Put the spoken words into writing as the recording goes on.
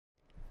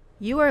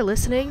You are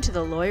listening to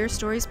the Lawyer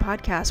Stories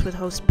podcast with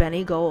host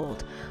Benny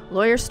Gold.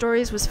 Lawyer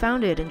Stories was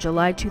founded in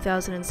July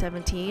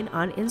 2017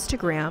 on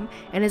Instagram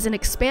and is an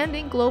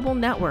expanding global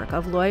network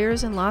of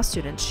lawyers and law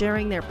students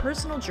sharing their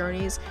personal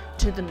journeys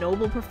to the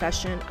noble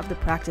profession of the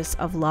practice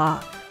of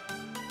law.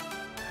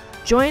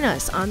 Join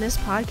us on this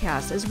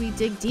podcast as we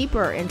dig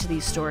deeper into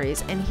these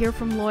stories and hear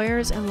from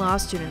lawyers and law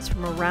students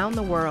from around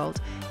the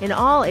world in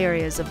all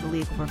areas of the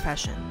legal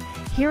profession.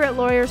 Here at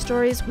Lawyer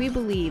Stories, we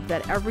believe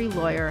that every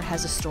lawyer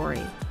has a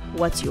story.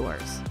 What's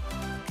yours?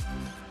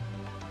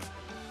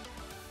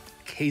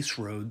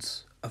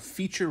 CaseRoads, a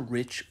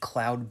feature-rich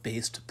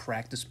cloud-based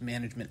practice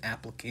management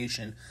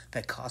application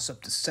that costs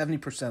up to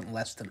 70%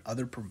 less than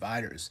other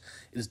providers,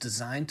 is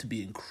designed to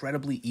be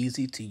incredibly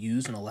easy to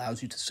use and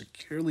allows you to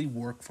securely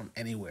work from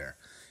anywhere.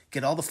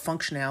 Get all the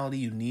functionality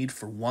you need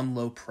for one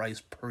low price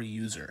per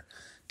user.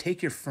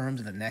 Take your firm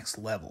to the next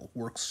level,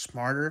 work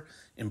smarter,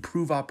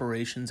 improve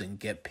operations, and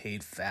get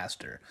paid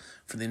faster.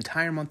 For the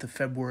entire month of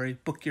February,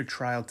 book your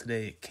trial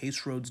today at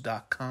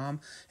caseroads.com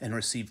and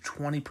receive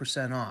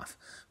 20% off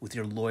with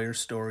your Lawyer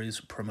Stories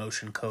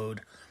promotion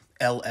code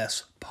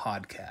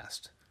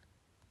LSPodcast.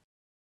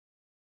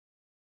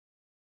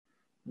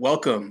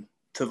 Welcome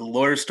to the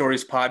Lawyer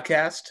Stories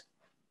podcast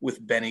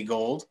with Benny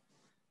Gold,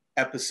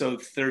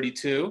 episode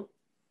 32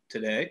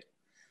 today.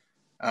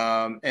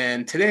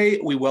 And today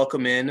we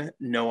welcome in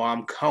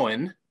Noam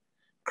Cohen,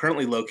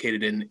 currently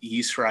located in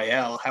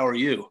Israel. How are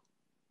you?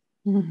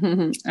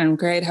 I'm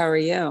great. How are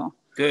you?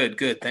 Good.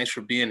 Thanks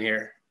for being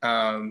here.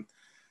 I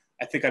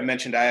think I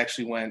mentioned I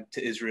actually went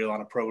to Israel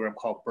on a program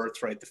called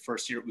Birthright the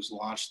first year it was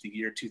launched, the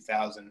year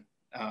 2000.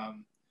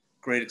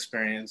 Great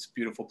experience,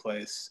 beautiful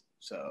place.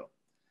 So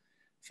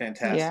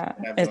fantastic. Yeah,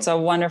 it's a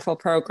wonderful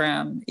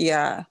program.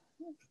 Yeah,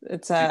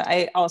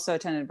 I also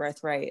attended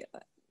Birthright.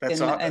 That's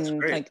in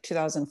great. Like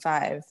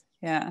 2005.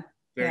 Yeah.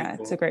 Very cool.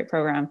 It's a great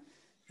program.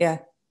 Yeah.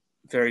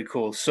 Very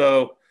cool.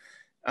 So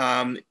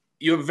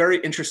you have a very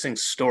interesting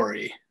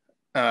story.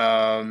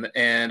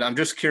 And I'm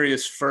just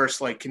curious first,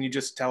 like, can you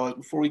just tell us,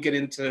 before we get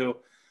into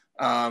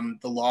the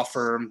law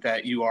firm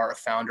that you are a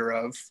founder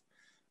of,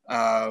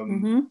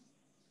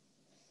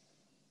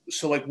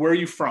 so like, where are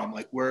you from?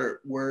 Like,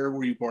 where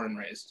were you born and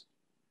raised?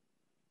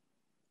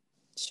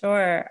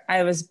 Sure.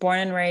 I was born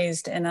and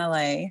raised in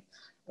LA.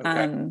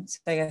 Okay. So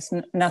I guess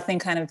nothing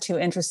kind of too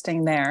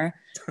interesting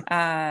there.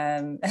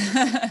 Both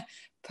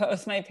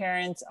my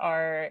parents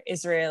are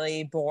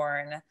Israeli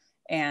born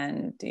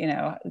and,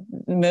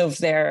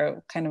 moved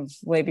there kind of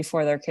way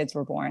before their kids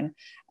were born.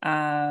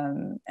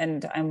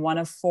 And I'm one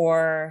of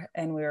four,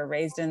 and we were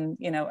raised in,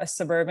 a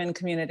suburban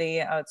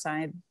community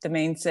outside the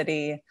main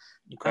city.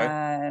 Okay.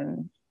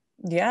 And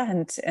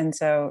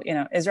so,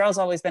 Israel's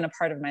always been a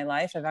part of my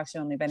life. I've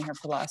actually only been here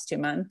for the last 2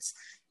 months.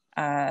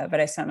 But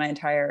I spent my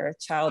entire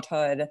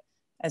childhood,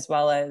 as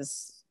well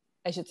as,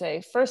 I should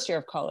say, first year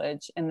of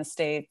college in the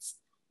States,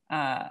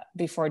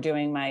 before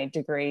doing my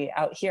degree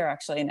out here,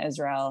 actually in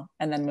Israel,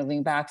 and then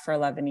moving back for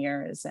 11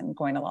 years and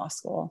going to law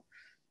school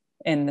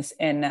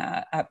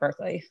at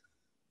Berkeley.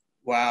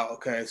 Wow.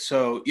 Okay.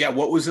 So yeah,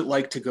 what was it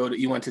like to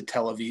you went to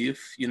Tel Aviv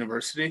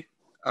University?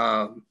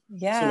 So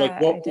like,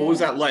 what was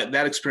that like?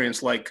 That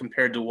experience like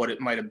compared to what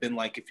it might have been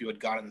like if you had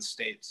gone in the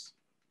States?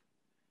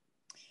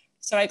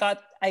 So I got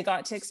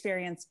to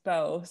experience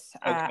both.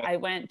 Okay. I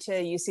went to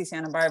UC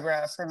Santa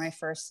Barbara for my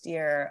first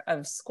year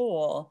of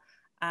school,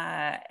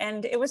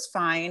 and it was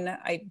fine.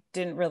 I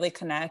didn't really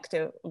connect.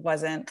 It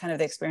wasn't kind of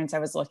the experience I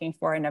was looking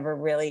for. I never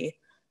really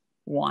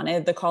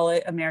wanted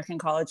the American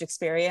college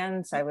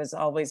experience. I was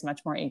always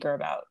much more eager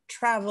about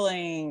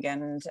traveling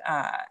and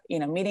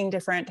meeting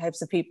different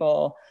types of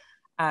people.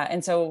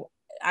 And so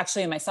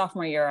actually in my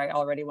sophomore year, I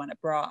already went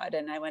abroad,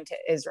 and I went to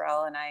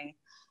Israel, and I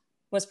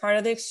was part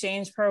of the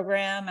exchange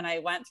program, and I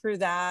went through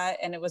that,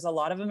 and it was a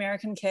lot of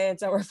American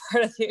kids that were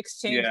part of the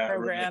exchange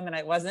program. Right. And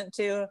I wasn't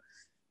too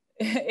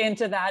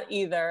into that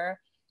either.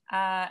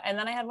 And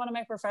then I had one of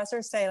my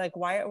professors say, like,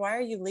 why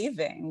are you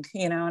leaving?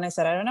 And I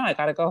said, I don't know, I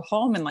got to go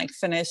home and like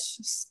finish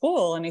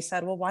school. And he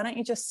said, well, why don't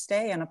you just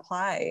stay and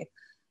apply?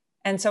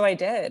 And so I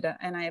did.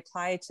 And I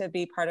applied to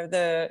be part of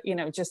the,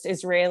 just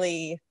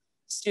Israeli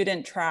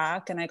student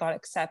track, and I got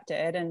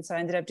accepted. And so I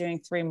ended up doing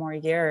 3 more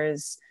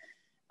years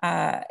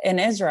in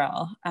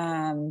Israel.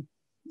 And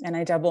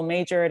I double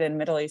majored in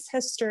Middle East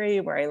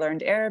history, where I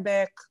learned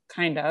Arabic,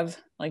 kind of,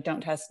 like,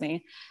 don't test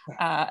me,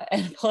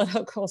 and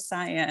political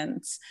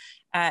science.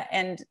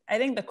 And I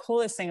think the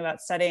coolest thing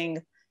about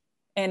studying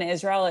in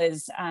Israel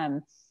is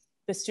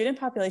the student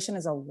population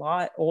is a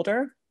lot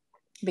older,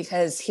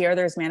 because here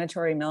there's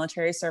mandatory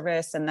military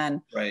service. And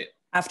then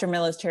after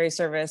military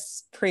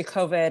service,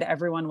 pre-COVID,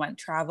 everyone went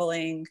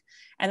traveling.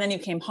 And then you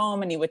came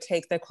home and you would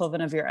take the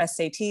equivalent of your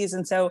SATs.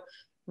 And so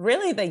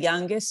really the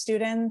youngest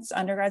students,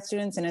 undergrad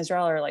students in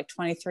Israel, are like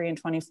 23 and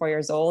 24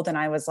 years old. And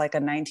I was like a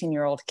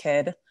 19-year-old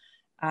kid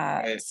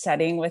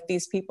studying with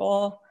these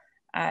people.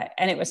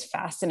 And it was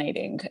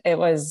fascinating. It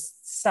was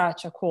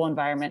such a cool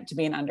environment to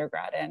be an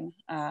undergrad in.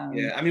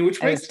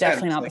 Which I was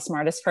definitely not the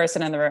smartest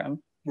person in the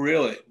room.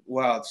 Really?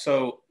 Wow.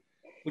 So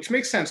Which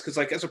makes sense because,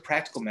 like, as a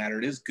practical matter,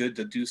 it is good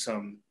to do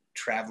some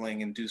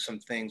traveling and do some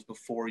things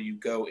before you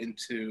go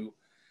into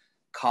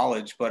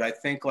college. But I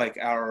think like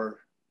our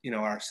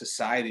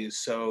society is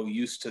so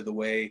used to the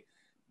way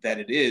that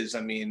it is.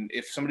 I mean,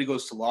 if somebody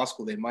goes to law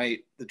school,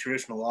 the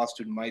traditional law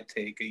student might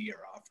take a year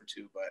off or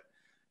two. But,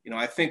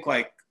 I think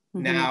like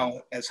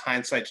now as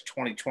hindsight's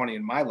 2020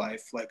 in my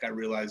life, like I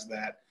realized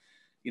that,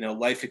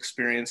 life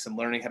experience and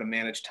learning how to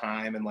manage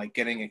time and like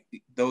getting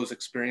those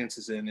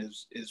experiences in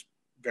is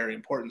very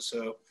important.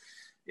 So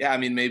yeah, I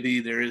mean, maybe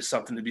there is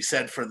something to be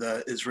said for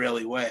the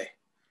Israeli way.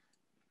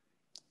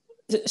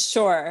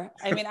 Sure.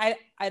 I mean,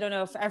 I don't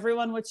know if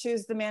everyone would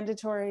choose the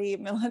mandatory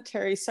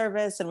military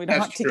service, and we don't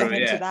have to get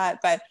into that,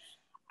 but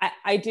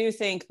I do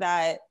think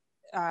that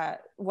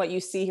what you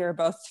see here,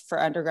 both for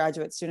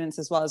undergraduate students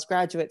as well as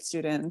graduate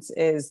students,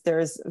 is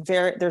there's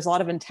a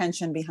lot of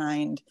intention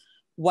behind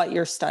what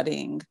you're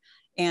studying,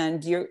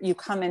 and you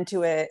come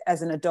into it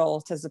as an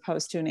adult as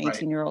opposed to an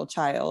 18-year-old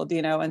child,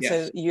 and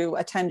so you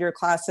attend your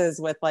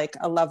classes with like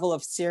a level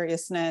of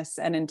seriousness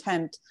and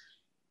intent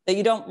that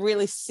you don't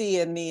really see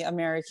in the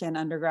American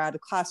undergrad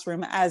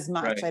classroom as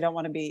much. Right. I don't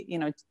want to be,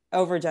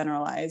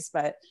 overgeneralized,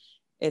 but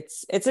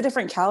it's a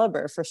different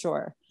caliber for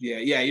sure.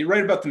 Yeah, you're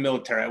right about the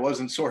military. I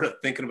wasn't sort of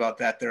thinking about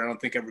that there. I don't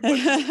think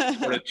everybody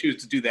sort of choose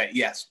to do that.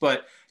 Yes,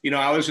 but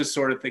I was just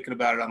sort of thinking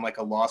about it on like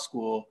a law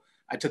school.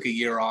 I took a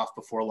year off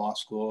before law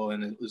school,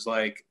 and it was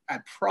like I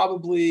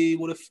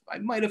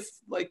might have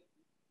like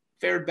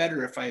fared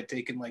better if I had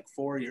taken like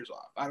 4 years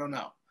off. I don't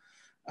know,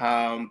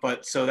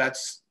 but so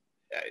that's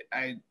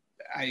I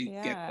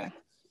get that.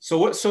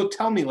 So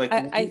tell me, like,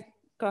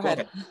 go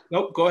ahead.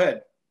 Nope, go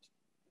ahead.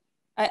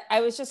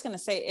 I was just going to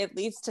say, it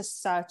leads to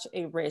such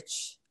a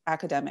rich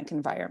academic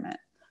environment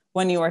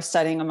when you are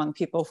studying among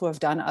people who have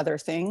done other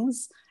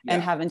things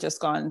and haven't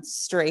just gone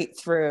straight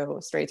through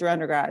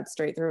undergrad,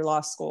 straight through law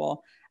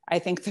school. I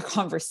think the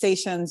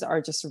conversations are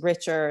just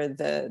richer.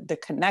 The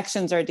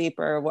connections are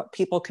deeper. What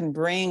people can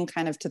bring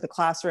kind of to the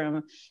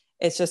classroom,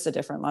 it's just a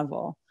different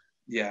level.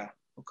 Yeah.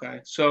 Okay.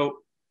 So,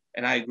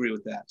 and I agree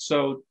with that.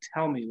 So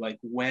tell me, like,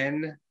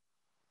 when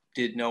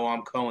did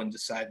Noam Cohen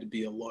decide to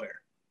be a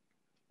lawyer?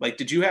 Like,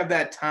 did you have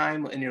that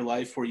time in your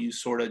life where you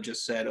sort of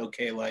just said,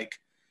 okay, like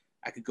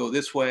I could go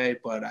this way,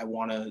 but I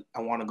want to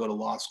go to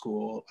law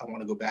school. I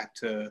want to go back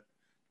to,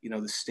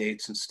 the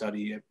States and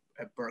study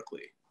at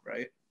Berkeley,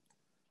 right?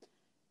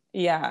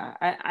 Yeah,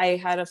 I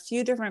had a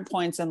few different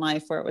points in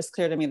life where it was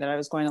clear to me that I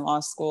was going to law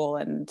school.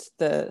 And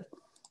the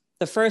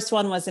first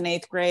one was in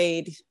 8th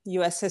grade,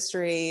 US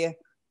history,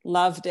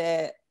 loved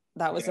it.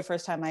 That was the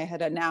first time I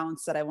had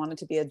announced that I wanted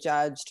to be a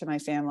judge to my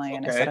family.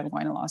 And I said, I'm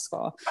going to law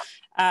school.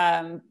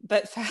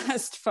 But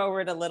fast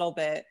forward a little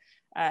bit,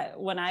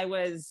 when I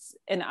was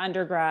an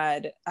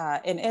undergrad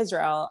in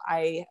Israel,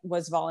 I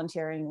was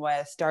volunteering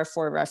with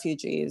Darfur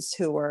refugees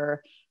who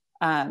were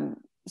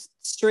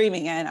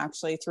streaming in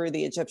actually through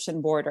the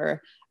Egyptian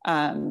border.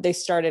 They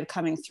started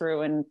coming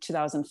through in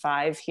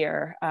 2005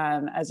 here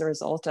as a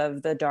result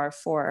of the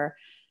Darfur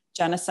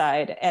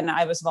genocide. And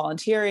I was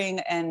volunteering,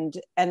 and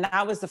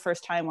that was the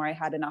first time where I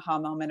had an aha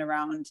moment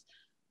around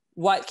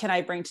what can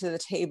I bring to the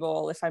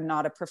table if I'm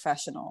not a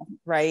professional,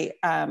 right?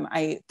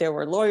 There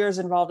were lawyers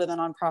involved in the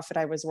nonprofit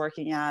I was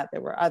working at.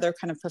 There were other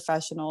kind of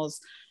professionals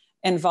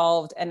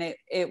involved. And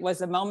it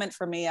was a moment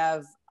for me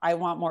of, I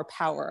want more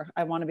power.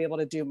 I want to be able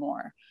to do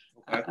more.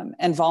 Okay.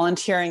 And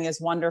volunteering is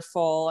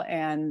wonderful.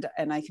 And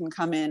I can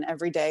come in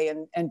every day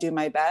and do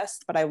my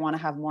best, but I want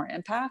to have more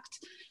impact.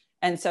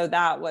 And so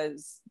that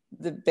was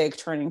the big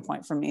turning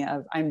point for me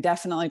of, I'm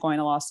definitely going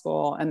to law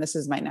school and this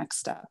is my next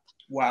step.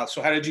 Wow.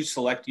 So how did you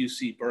select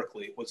UC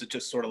Berkeley? Was it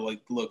just sort of like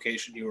the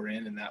location you were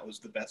in and that was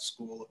the best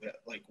school of it,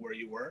 like where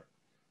you were?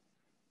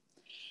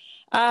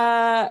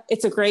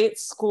 It's a great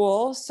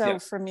school. So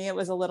for me, it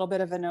was a little bit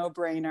of a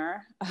no-brainer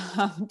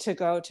to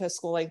go to a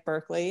school like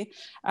Berkeley.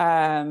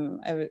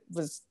 I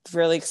was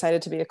really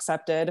excited to be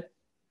accepted.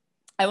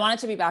 I wanted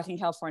to be back in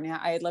California.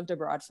 I had lived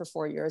abroad for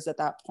 4 years at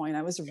that point.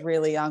 I was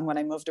really young when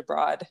I moved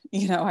abroad.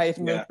 I had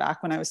moved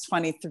back when I was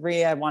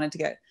 23. I wanted to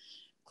get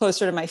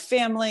closer to my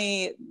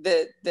family.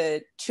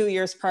 The 2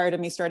 years prior to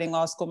me starting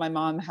law school, my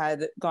mom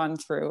had gone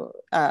through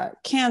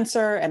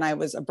cancer and I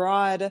was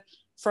abroad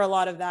for a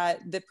lot of that.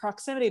 The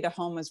proximity to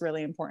home was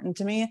really important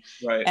to me.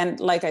 Right. And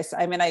like I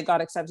said, I mean, I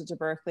got accepted to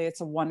Berkeley.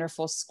 It's a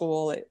wonderful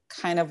school. It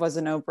kind of was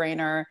a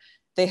no-brainer.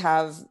 They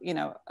have,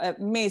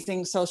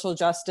 amazing social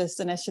justice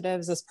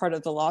initiatives as part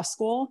of the law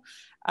school,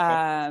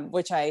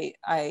 which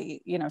I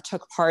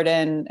took part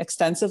in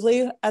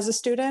extensively as a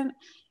student.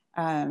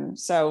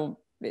 So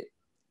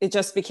it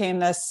just became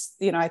this,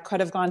 I could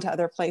have gone to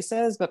other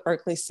places, but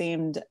Berkeley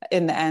seemed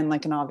in the end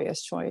like an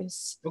obvious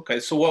choice. Okay.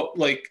 So what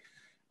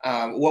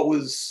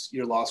was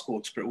your law school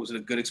experience? Was it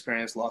a good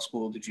experience, law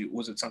school?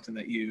 Was it something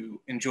that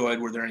you enjoyed?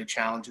 Were there any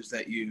challenges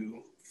that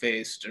you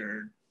faced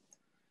or?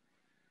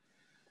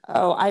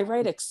 Oh, I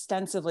write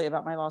extensively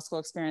about my law school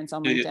experience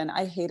on LinkedIn.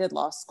 I hated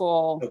law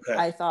school. Okay.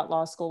 I thought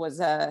law school was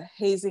a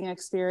hazing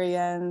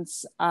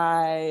experience.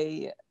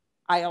 I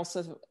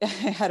also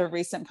had a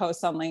recent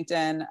post on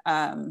LinkedIn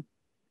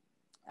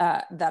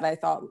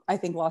that I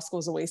think law school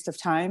is a waste of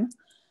time.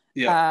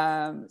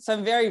 Yeah. So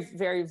I'm very,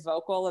 very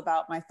vocal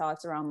about my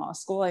thoughts around law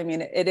school. I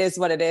mean, it is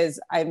what it is.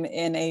 I'm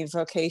in a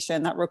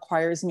vocation that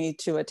requires me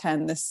to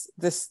attend this,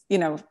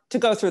 to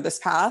go through this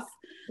path.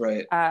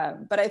 Right.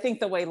 But I think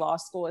the way law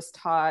school is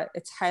taught,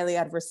 it's highly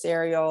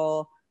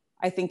adversarial.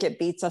 I think it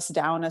beats us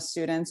down as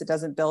students. It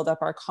doesn't build up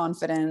our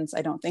confidence.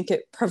 I don't think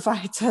it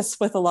provides us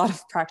with a lot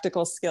of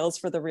practical skills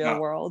for the real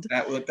world.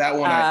 That one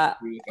I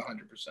agree with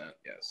 100%.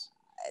 Yes.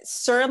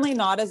 Certainly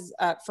not as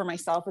for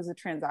myself as a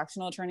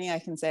transactional attorney. I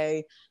can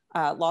say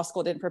law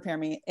school didn't prepare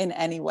me in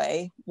any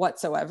way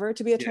whatsoever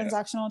to be a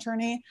transactional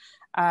attorney.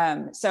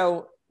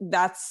 So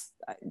that's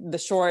the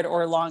short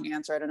or long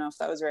answer. I don't know if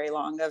that was very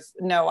long. Of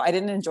no, I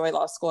didn't enjoy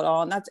law school at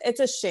all, and it's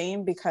a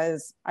shame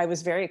because I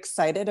was very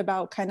excited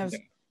about kind of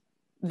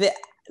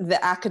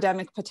the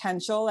academic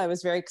potential. I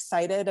was very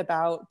excited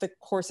about the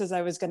courses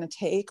I was going to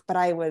take, but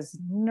I was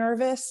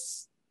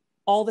nervous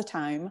all the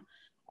time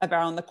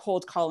around the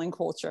cold calling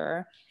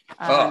culture.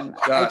 God,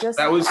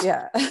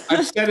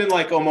 I've said in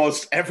like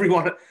almost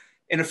everyone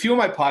in a few of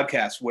my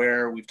podcasts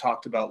where we've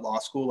talked about law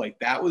school, like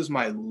that was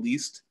my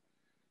least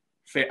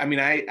favorite. I mean,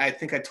 I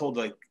think I told,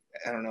 like,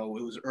 I don't know,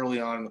 it was early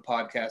on in the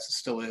podcast, it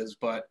still is,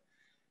 but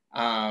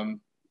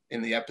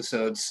in the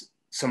episodes,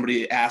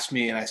 somebody asked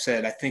me and I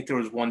said, I think there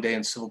was one day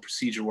in civil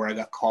procedure where I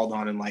got called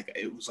on and like,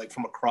 it was like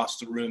from across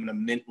the room and a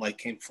mint like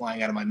came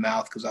flying out of my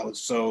mouth. Cause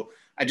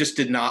I just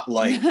did not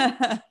like,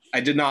 the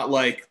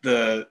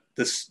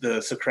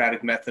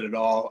Socratic method at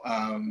all.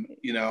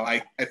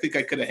 I think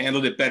I could have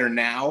handled it better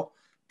now,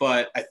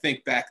 but I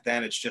think back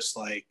then it's just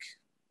like,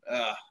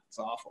 it's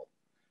awful.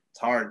 It's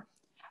hard.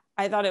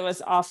 I thought it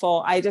was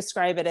awful. I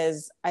describe it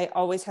as I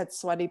always had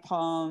sweaty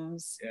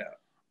palms. Yeah.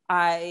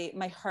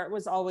 My heart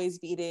was always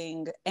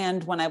beating.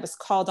 And when I was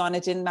called on,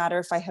 it didn't matter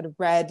if I had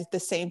read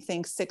the same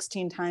thing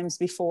 16 times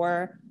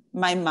before,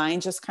 my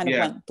mind just kind of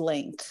went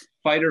blank.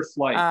 Fight or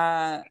flight.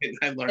 I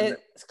learned it.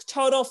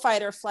 Total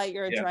fight or flight.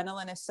 Your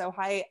adrenaline is so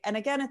high. And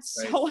again, it's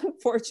so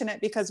unfortunate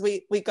because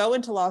we go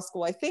into law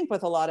school, I think,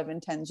 with a lot of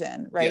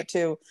intention, right?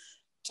 To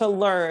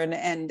learn.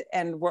 And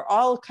we're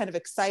all kind of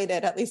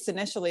excited, at least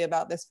initially,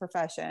 about this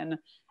profession.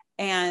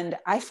 And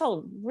I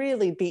felt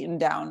really beaten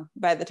down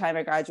by the time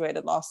I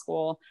graduated law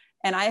school.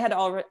 And I had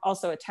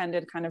also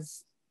attended kind of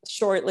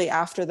shortly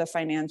after the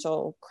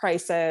financial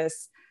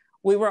crisis.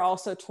 We were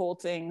also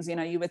told things,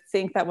 you would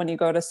think that when you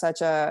go to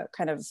such a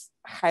kind of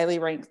highly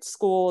ranked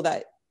school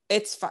that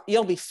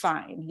you'll be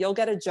fine. You'll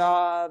get a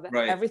job.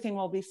 Right. Everything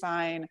will be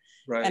fine.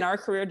 Right. And our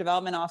career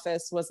development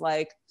office was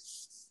like,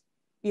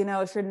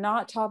 if you're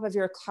not top of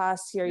your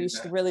class here, you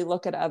should really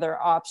look at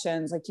other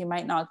options. Like you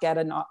might not get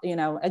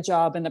a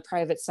job in the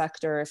private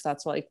sector if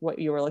that's like what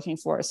you were looking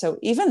for. So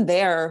even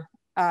there,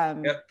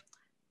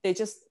 they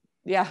just,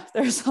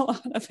 there's a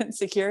lot of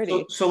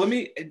insecurity. So let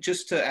me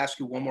just to ask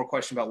you one more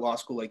question about law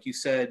school. Like you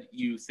said,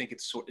 you think it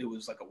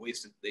was like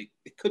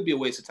it could be a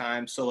waste of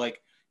time. So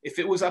like, if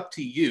it was up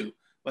to you,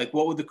 like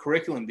what would the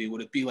curriculum be? Would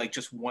it be like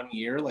just 1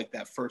 year, like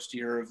that first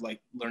year of like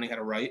learning how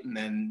to write, and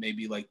then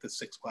maybe like the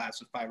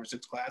 5 or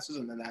 6 classes,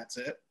 and then that's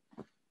it?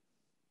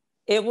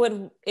 It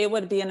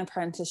would be an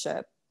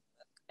apprenticeship.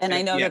 And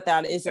I know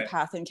that is a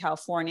path in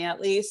California,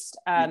 at least.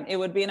 It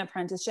would be an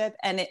apprenticeship,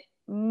 and it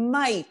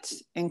might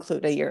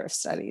include a year of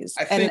studies.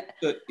 I think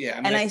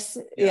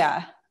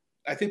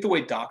the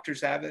way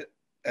doctors have it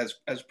as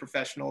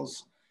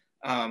professionals,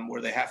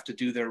 where they have to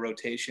do their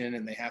rotation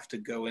and they have to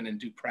go in and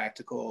do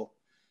practical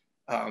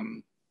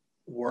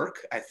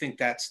work. I think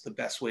that's the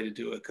best way to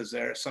do it, because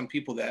there are some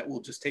people that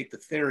will just take the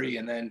theory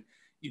and then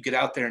you get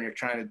out there and you're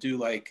trying to do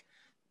like,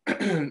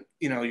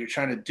 you're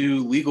trying to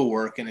do legal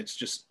work, and it's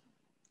just,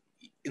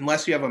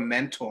 unless you have a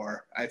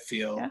mentor, I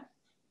feel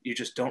you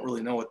just don't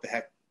really know what the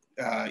heck,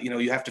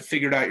 you have to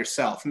figure it out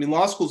yourself. I mean,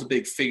 law school is a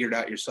big figure it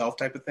out yourself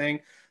type of thing.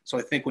 So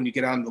I think when you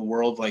get out in the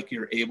world, like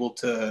you're able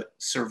to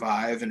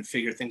survive and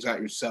figure things out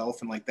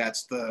yourself. And like,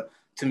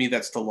 to me,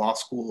 that's the law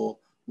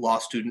school, law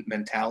student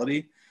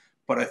mentality.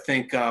 But I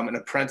think an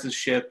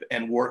apprenticeship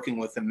and working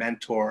with a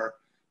mentor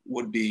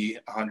would be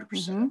 100%.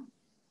 Mm-hmm.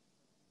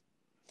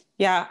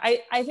 Yeah,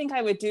 I think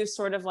I would do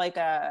sort of like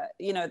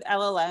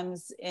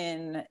LLMs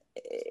in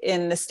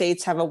the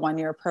States have a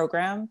 1-year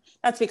program.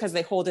 That's because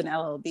they hold an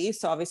LLB.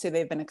 So obviously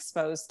they've been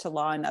exposed to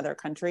law in other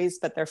countries,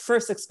 but their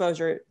first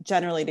exposure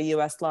generally to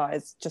US law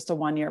is just a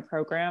 1-year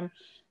program.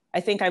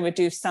 I think I would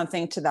do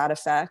something to that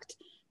effect,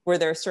 where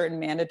there are certain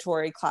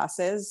mandatory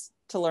classes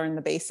to learn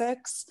the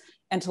basics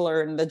and to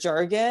learn the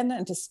jargon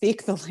and to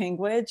speak the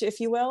language, if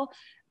you will.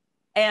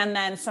 And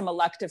then some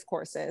elective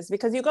courses,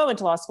 because you go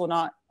into law school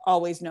not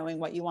always knowing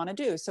what you want to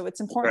do. So it's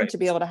important to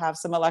be able to have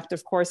some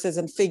elective courses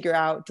and figure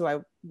out,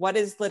 what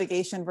is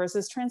litigation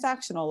versus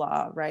transactional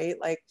law, right?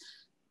 Like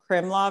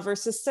crim law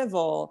versus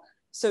civil.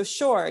 So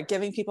sure,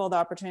 giving people the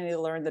opportunity to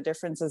learn the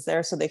differences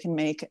there so they can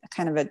make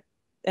kind of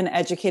an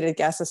educated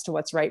guess as to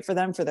what's right for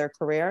them for their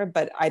career.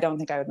 But I don't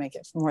think I would make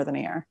it for more than a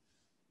year.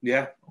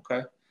 Yeah.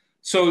 Okay.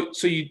 So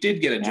you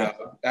did get a job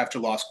after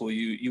law school.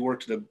 You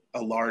worked at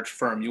a large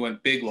firm. You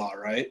went big law,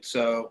 right?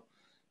 So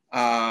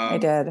I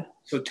did.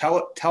 So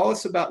tell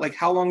us about like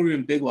how long were you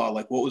in Big Law?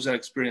 Like what was that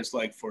experience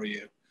like for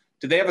you?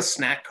 Did they have a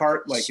snack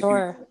cart? Like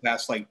Sure. if you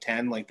pass like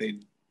 10, like they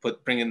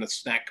bring in the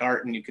snack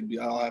cart and you could be,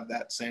 I'll have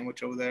that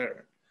sandwich over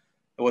there.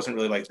 It wasn't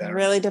really like that. It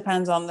really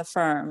depends on the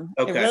firm.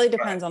 Okay. It really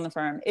depends on the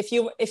firm. If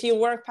you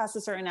work past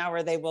a certain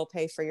hour, they will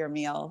pay for your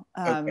meal.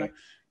 Okay.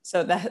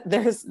 So that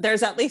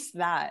there's at least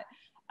that.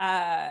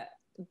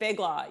 Big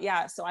Law.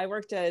 Yeah. So I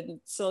worked at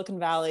Silicon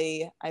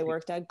Valley. I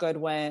worked at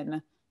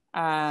Goodwin.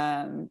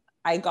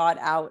 I got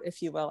out,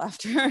 if you will,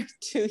 after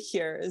 2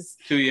 years.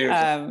 2 years.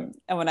 And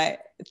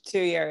 2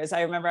 years,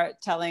 I remember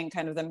telling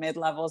kind of the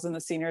mid-levels and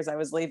the seniors I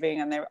was leaving,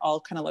 and they all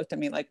kind of looked at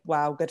me like,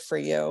 wow, good for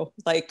you.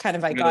 Like kind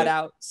of, I got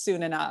out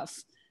soon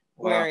enough.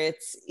 Wow. Where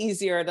it's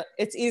easier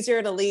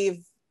to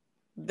leave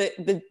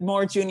the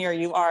more junior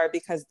you are,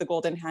 because the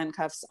golden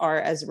handcuffs are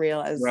as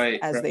real as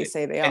they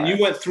say they are. And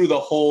you went through the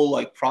whole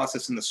like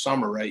process in the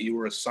summer, right? You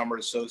were a summer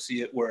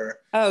associate where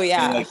they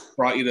like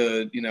brought you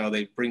to,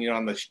 they bring you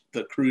on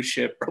the cruise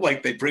ship, or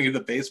like they bring you to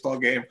the baseball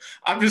game.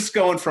 I'm just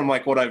going from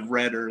like what I've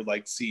read or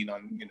like seen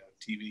on,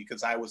 TV,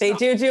 because They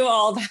do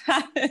all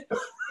that.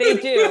 They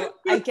do.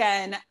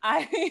 Again,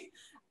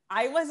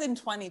 I was in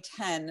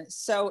 2010,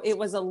 so it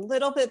was a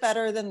little bit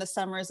better than the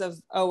summers of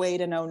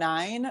 08 and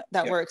 09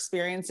 that were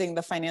experiencing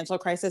the financial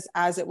crisis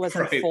as it was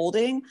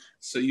unfolding.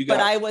 So but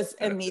I was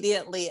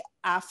immediately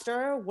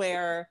after,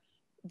 where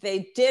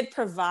they did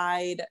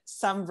provide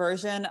some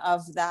version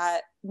of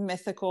that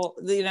mythical,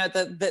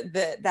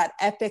 that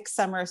epic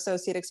summer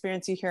associate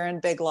experience you hear in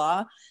Big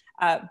Law.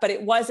 But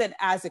it wasn't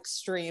as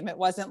extreme. It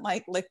wasn't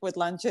like liquid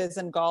lunches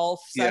and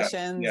golf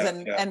sessions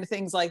and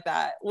things like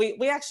that.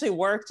 We actually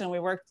worked, and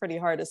we worked pretty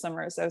hard as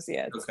summer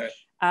associates. Okay.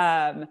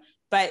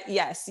 But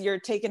yes,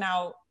 you're taken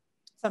out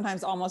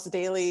sometimes almost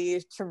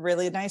daily to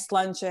really nice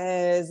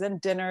lunches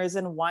and dinners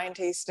and wine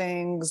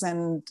tastings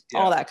and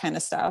all that kind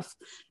of stuff.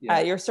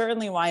 You're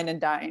certainly wine and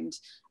dined.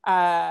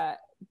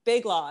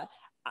 Big Law.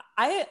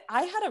 I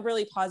had a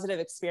really positive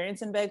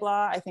experience in Big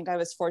Law. I think I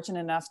was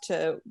fortunate enough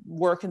to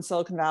work in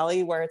Silicon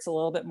Valley, where it's a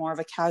little bit more of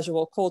a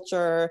casual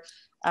culture.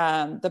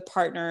 The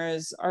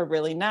partners are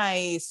really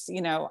nice.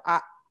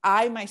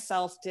 I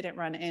myself didn't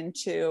run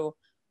into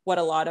what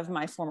a lot of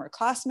my former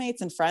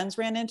classmates and friends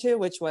ran into,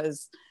 which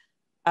was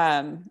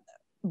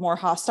more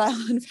hostile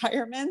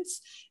environments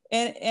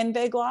in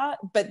Big Law.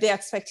 But the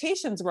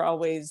expectations were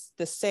always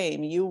the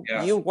same. You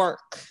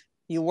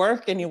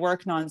work and you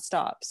work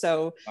nonstop.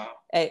 So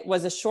it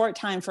was a short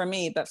time for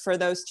me, but for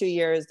those 2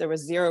 years, there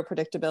was zero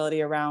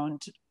predictability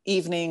around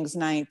evenings,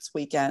 nights,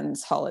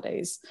 weekends,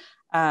 holidays.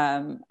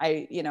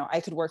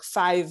 I could work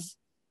 5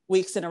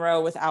 weeks in a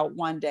row without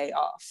one day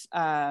off.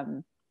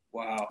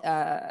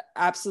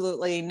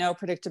 Absolutely no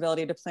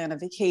predictability to plan a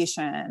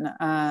vacation.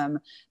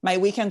 My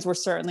weekends were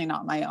certainly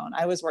not my own.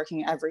 I was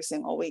working every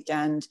single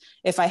weekend.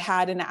 If I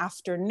had an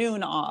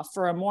afternoon off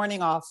or a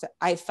morning off,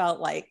 I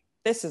felt like,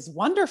 this is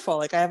wonderful.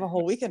 Like I have a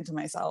whole weekend to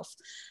myself.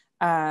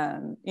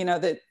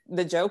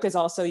 The joke is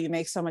also you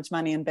make so much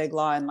money in Big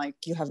Law and like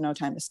you have no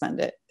time to spend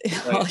it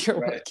while you're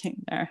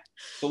working there.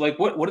 So like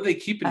what are they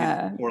keeping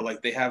you for?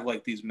 Like they have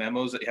like these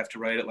memos that you have to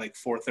write at like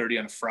 4:30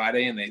 on a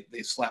Friday, and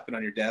they slap it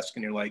on your desk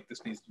and you're like,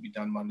 this needs to be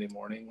done Monday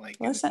morning. Like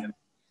listen,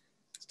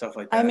 stuff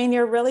like that. I mean,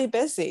 you're really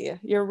busy.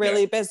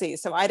 Busy.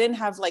 So I didn't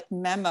have like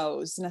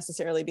memos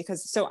necessarily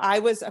so I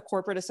was a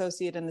corporate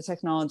associate in the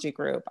technology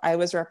group. I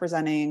was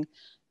representing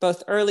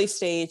both early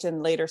stage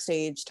and later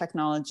stage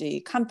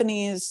technology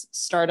companies,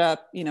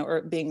 startup,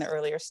 or being the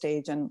earlier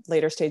stage and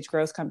later stage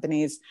growth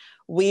companies.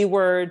 We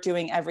were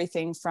doing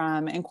everything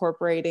from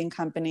incorporating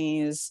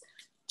companies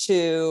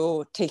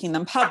to taking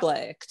them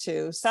public,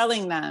 to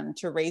selling them,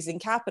 to raising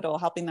capital,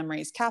 helping them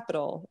raise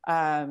capital,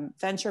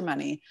 venture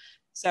money.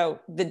 So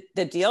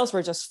the deals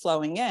were just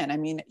flowing in. I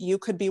mean, you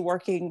could be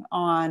working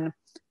on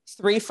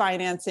 3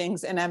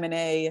 financings in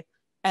M&A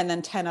and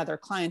then 10 other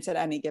clients at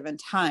any given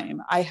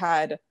time. I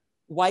had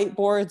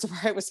whiteboards where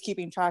I was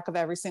keeping track of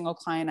every single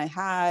client I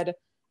had,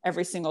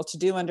 every single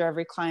to-do under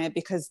every client,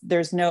 because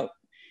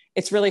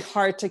it's really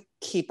hard to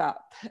keep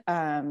up.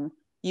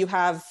 You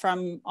have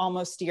from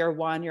almost year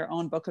one, your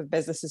own book of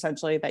business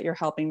essentially that you're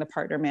helping the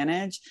partner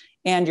manage,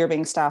 and you're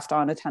being staffed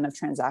on a ton of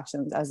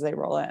transactions as they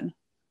roll in.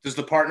 Does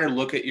the partner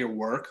look at your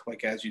work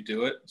like as you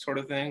do it sort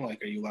of thing?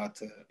 Like, are you allowed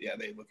to,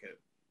 they look at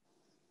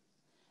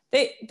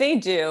They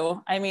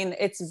do. I mean,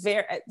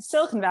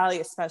 Silicon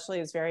Valley especially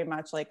is very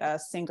much like a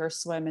sink or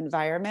swim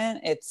environment.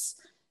 It's,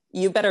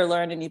 you better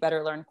learn and you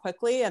better learn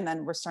quickly. And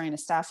then we're starting to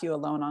staff you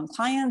alone on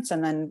clients.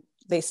 And then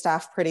they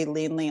staff pretty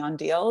leanly on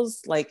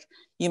deals. Like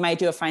you might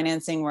do a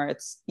financing where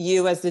it's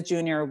you as the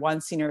junior,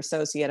 one senior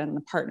associate, and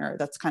the partner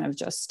that's kind of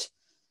just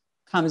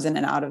comes in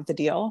and out of the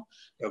deal.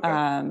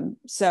 Okay.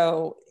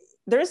 So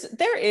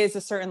there is a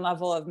certain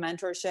level of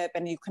mentorship,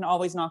 and you can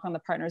always knock on the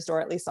partner's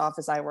door, at least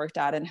office I worked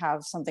at, and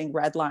have something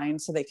redlined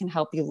so they can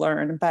help you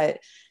learn. But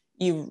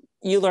you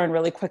learn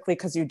really quickly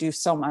because you do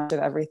so much of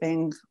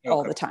everything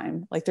all the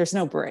time. Like there's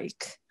no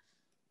break.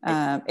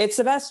 It's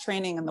the best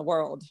training in the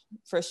world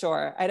for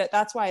sure.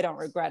 That's why I don't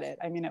regret it.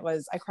 I mean,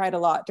 I cried a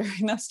lot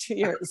during those 2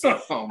 years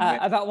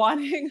about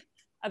wanting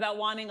about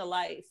wanting a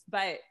life,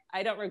 but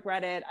I don't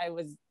regret it. I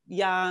was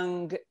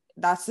young.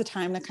 That's the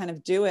time to kind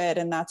of do it.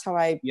 And that's how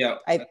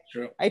that's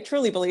true. I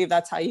truly believe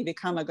that's how you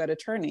become a good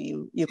attorney.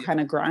 You kind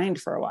of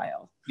grind for a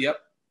while. Yep.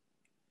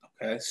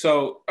 Okay.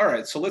 So, all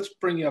right. So let's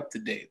bring you up to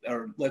date,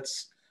 or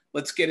let's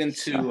get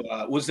into,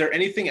 was there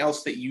anything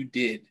else that you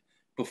did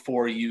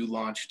before you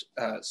launched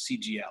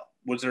CGL?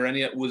 Was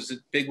it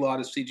Big Law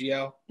to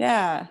CGL?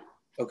 Yeah.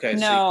 Okay.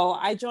 No,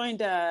 I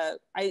joined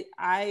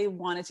I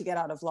wanted to get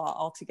out of law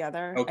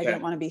altogether. Okay. I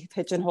didn't want to be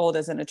pigeonholed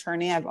as an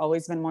attorney. I've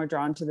always been more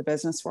drawn to the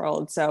business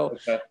world. So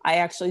I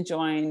actually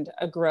joined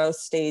a growth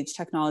stage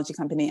technology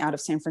company out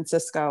of San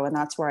Francisco, and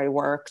that's where I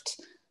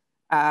worked.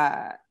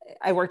 I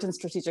worked in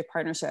strategic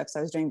partnerships.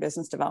 I was doing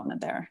business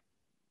development there.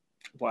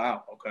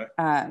 Wow. Okay.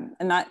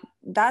 And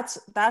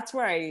that's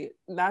where I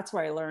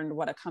learned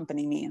what a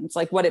company means,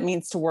 like what it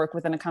means to work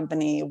within a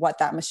company, what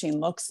that machine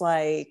looks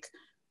like,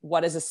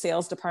 what is a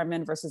sales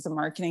department versus a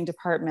marketing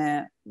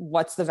department,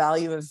 what's the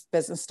value of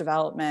business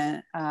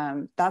development.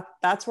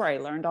 That's where I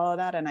learned all of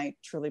that. And I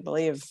truly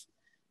believe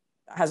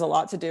it has a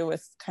lot to do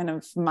with kind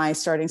of my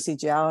starting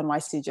CGL and why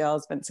CGL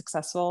has been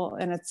successful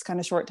in its kind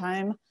of short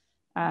time.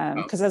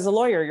 Because as a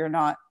lawyer, you're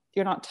not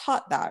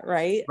taught that,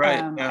 right?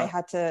 Right. I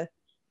had to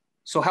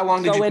So how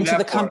long did you go into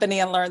the company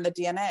and learn the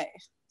DNA.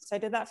 So I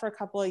did that for a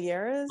couple of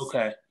years.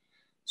 Okay.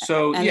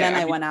 So then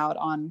I went out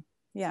on,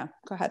 go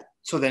ahead.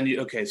 So then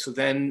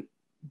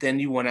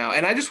you went out,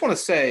 and I just want to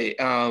say,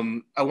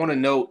 I want to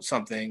note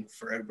something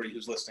for everybody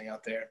who's listening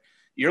out there.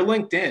 Your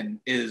LinkedIn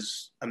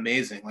is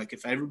amazing. Like,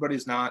 if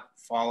everybody's not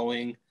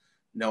following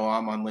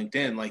Noam on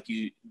LinkedIn, like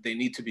they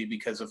need to be,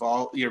 because of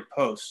all your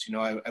posts. You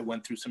know, I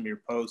went through some of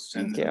your posts,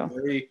 and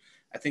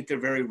I think they're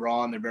very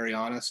raw and they're very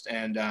honest.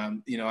 And,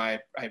 I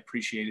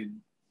appreciated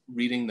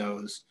reading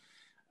those.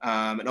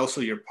 And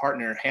also your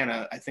partner,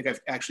 Hannah, I think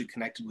I've actually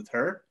connected with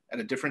her at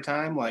a different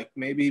time, like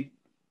maybe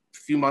a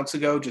few months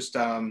ago, just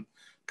kind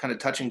of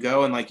touch and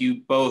go. And like,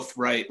 you both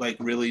write like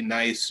really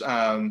nice,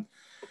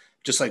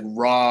 just like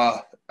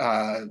raw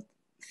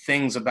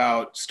things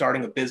about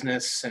starting a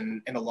business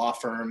and a law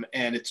firm.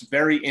 And it's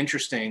very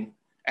interesting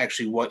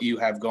actually what you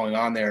have going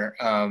on there.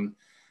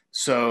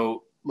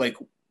 So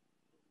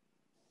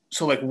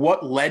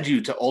what led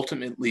you to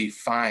ultimately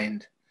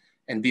find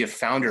and be a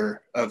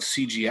founder of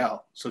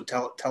CGL? So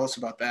tell us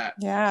about that.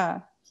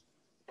 Yeah.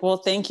 Well,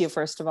 thank you,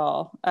 first of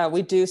all.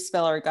 We do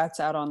spill our guts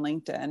out on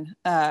LinkedIn,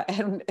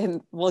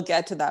 and we'll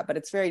get to that, but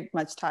it's very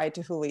much tied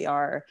to who we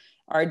are,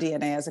 our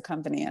DNA as a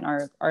company, and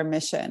our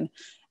mission.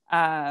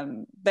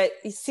 But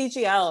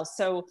CGL,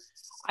 so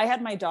I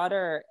had my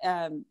daughter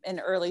in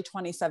early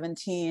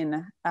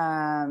 2017,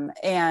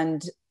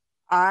 and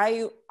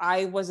I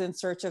was in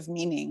search of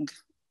meaning,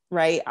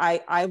 right?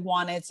 I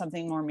wanted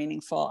something more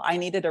meaningful. I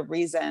needed a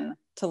reason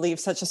to leave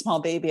such a small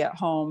baby at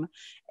home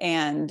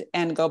and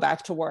go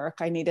back to work.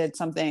 I needed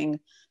something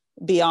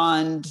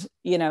beyond,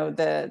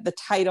 the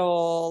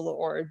title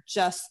or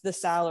just the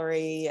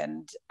salary.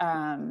 And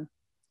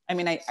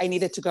I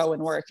needed to go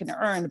and work and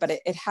earn, but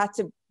it had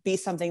to be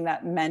something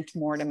that meant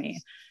more to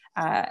me.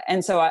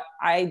 And so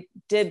I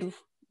did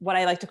what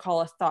I like to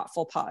call a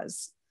thoughtful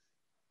pause.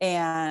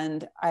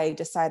 And I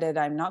decided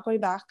I'm not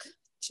going back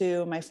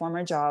to my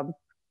former job.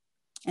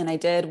 And I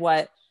did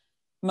what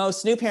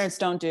most new parents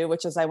don't do,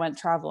 which is I went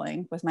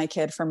traveling with my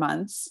kid for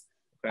months.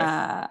 Okay.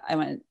 I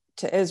went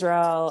to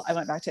Israel. I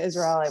went back to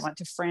Israel. I went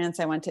to France.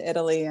 I went to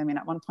Italy. I mean,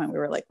 at one point we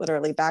were like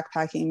literally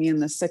backpacking, me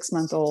and the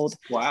 6-month-old.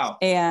 Wow.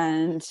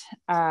 And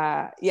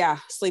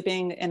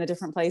sleeping in a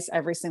different place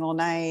every single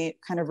night,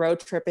 kind of road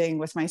tripping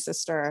with my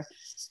sister.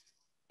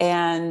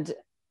 And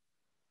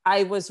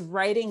I was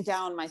writing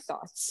down my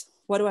thoughts.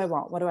 What do I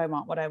want? What do I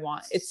want? What do I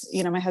want? It's,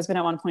 my husband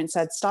at one point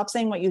said, stop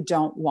saying what you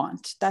don't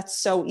want. That's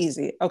so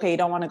easy. Okay. You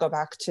don't want to go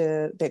back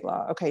to Big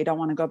Law. Okay. You don't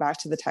want to go back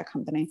to the tech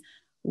company.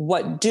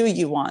 What do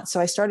you want? So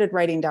I started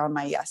writing down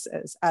my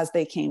yeses as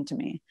they came to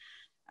me.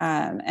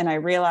 And I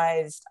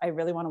realized I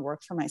really want to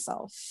work for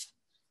myself.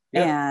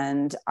 Yeah.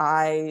 And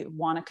I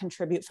want to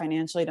contribute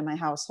financially to my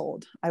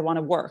household. I want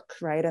to work,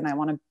 right? And I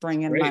want to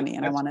bring in money,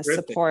 and I want to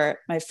support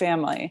my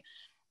family,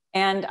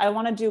 and I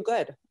want to do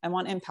good. I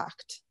want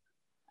impact.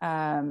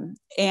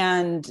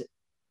 And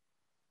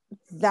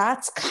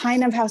that's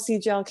kind of how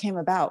CGL came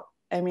about.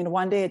 I mean,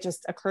 one day it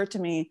just occurred to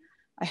me,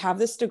 I have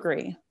this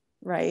degree,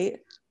 right?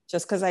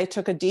 Just because I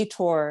took a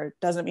detour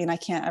doesn't mean I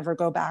can't ever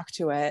go back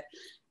to it.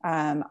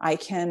 I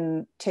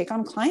can take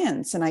on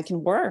clients, and I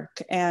can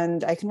work,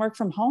 and I can work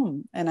from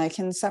home, and I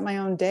can set my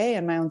own day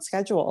and my own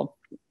schedule.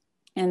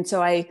 And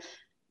so I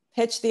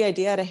pitched the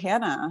idea to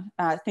Hannah,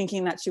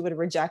 thinking that she would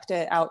reject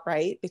it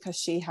outright because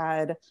she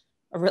had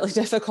a really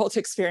difficult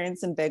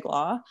experience in Big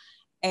Law,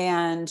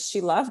 and she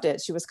loved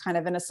it. She was kind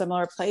of in a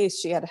similar place.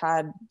 She had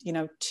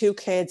 2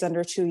 kids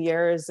under 2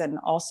 years, and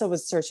also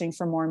was searching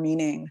for more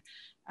meaning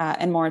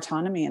and more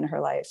autonomy in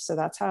her life. So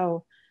that's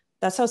how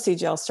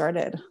CGL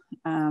started.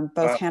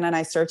 Both Hannah and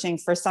I searching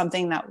for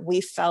something that we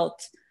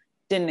felt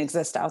didn't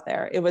exist out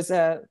there. It was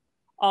a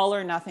all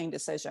or nothing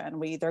decision.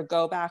 We either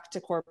go back to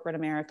corporate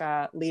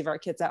America, leave our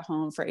kids at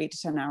home for 8 to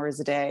 10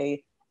 hours a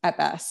day at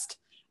best,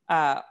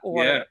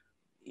 or,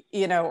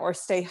 or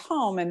stay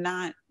home,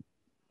 and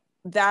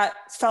that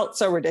felt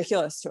so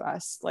ridiculous to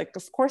us. Like,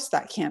 of course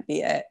that can't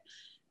be it.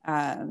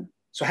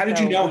 So how did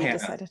you know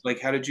Hannah? Like,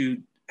 how did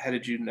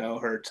you know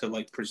her to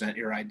like present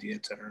your idea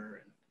to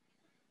her?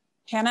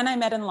 Hannah and I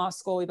met in law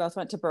school. We both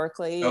went to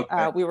Berkeley.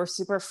 Okay. We were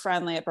super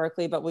friendly at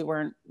Berkeley, but we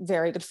weren't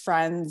very good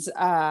friends.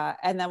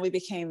 And then we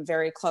became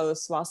very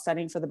close while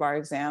studying for the bar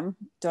exam.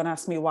 Don't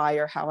ask me why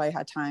or how I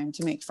had time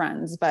to make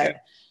friends, but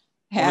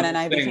Hannah and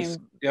I became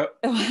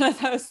one of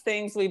those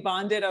things. We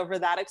bonded over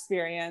that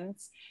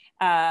experience,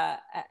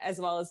 as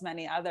well as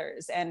many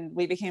others. And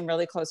we became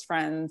really close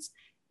friends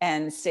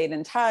and stayed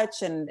in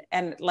touch. And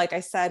like I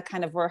said,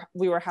 kind of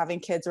we were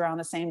having kids around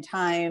the same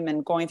time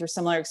and going through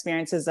similar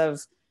experiences of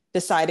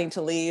deciding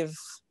to leave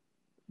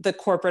the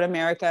corporate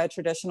America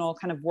traditional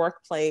kind of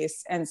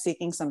workplace and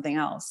seeking something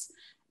else.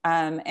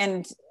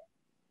 And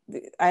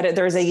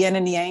there was a yin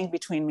and yang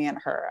between me and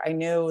her. I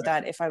knew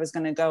that if I was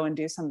going to go and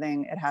do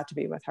something, it had to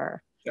be with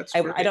her.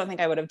 I don't think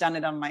I would have done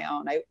it on my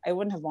own. I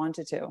wouldn't have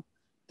wanted to.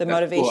 The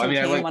motivation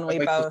came when we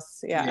both,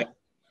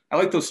 I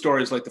like those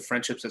stories, like the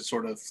friendships that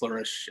sort of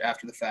flourish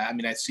after the fact. I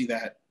mean, I see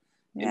that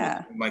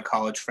in my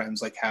college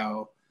friends, like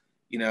how,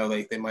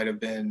 like they might have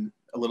been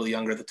a little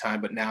younger at the time,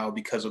 but now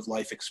because of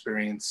life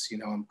experience,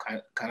 I'm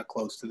kind of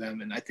close to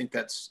them. And I think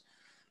that's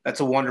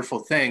a wonderful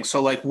thing.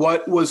 So like,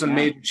 what was a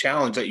major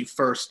challenge that you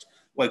first,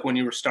 like when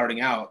you were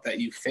starting out, that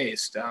you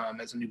faced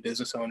as a new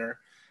business owner?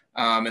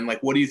 And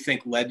like, what do you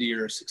think led to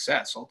your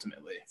success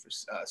ultimately for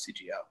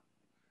CGL?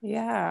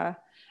 Yeah.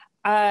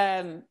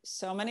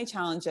 So many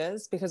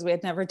challenges because we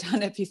had never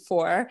done it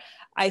before.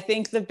 I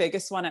think the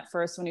biggest one at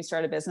first when you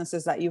start a business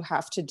is that you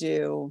have to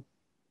do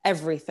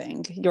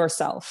everything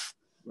yourself.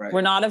 Right.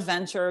 We're not a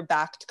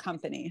venture-backed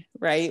company,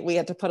 right? We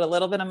had to put a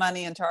little bit of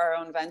money into our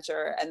own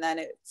venture, and then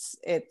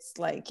it's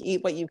like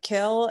eat what you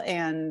kill,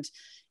 and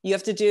you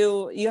have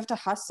to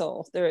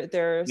hustle.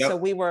 So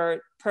we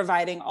were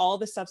providing all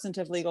the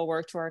substantive legal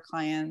work to our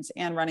clients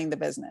and running the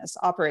business,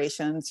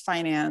 operations,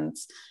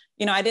 finance.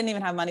 I didn't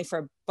even have money for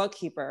a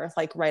bookkeeper,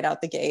 like right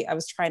out the gate.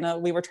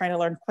 We were trying to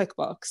learn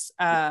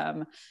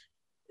QuickBooks.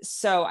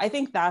 So I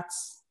think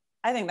that's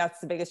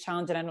the biggest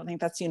challenge. And I don't think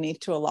that's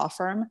unique to a law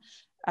firm.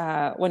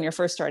 When you're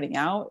first starting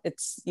out,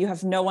 you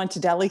have no one to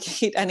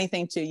delegate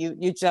anything to.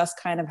 You just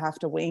kind of have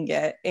to wing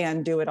it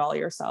and do it all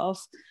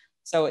yourself.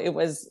 So it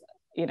was,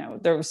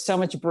 there was so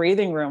much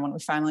breathing room when we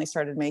finally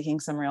started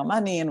making some real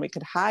money, and we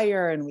could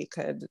hire and we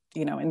could,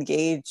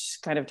 engage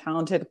kind of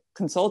talented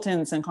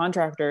consultants and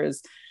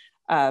contractors,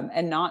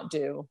 and not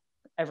do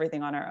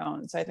everything on our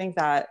own. So I think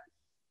that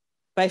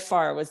by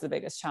far was the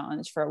biggest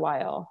challenge for a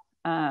while.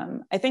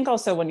 I think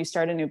also when you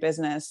start a new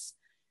business,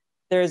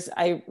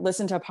 I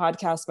listened to a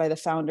podcast by the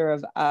founder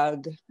of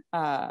UGG,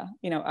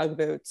 UGG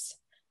boots.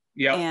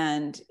 Yeah.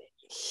 And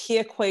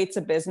he equates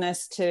a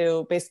business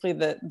to basically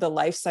the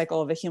life cycle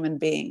of a human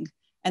being,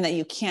 and that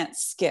you can't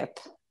skip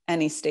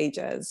any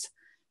stages.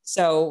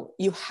 So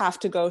you have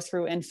to go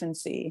through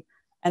infancy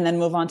and then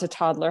move on to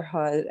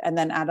toddlerhood and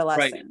then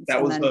adolescence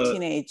and then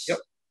teenage. Yep.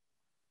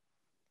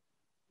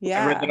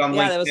 Yeah. I read that on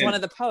LinkedIn. That was one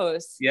of the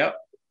posts. Yep.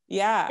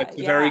 Yeah. That's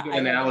a very good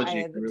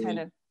analogy. I really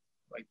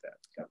like that.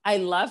 Yep. I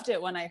loved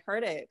it when I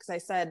heard it because I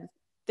said,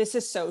 this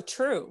is so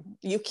true.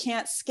 You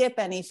can't skip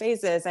any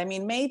phases. I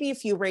mean, maybe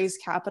if you raise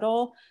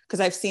capital, because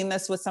I've seen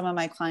this with some of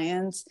my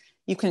clients,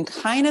 you can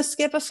kind of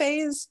skip a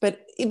phase, but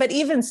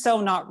even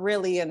so, not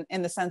really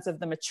in the sense of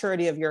the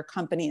maturity of your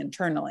company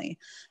internally.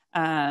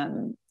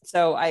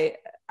 So I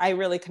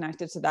really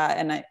connected to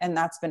that. And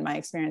that's been my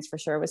experience for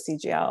sure with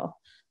CGL.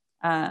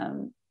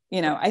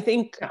 I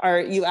think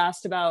you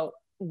asked about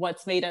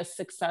what's made us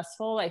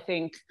successful. I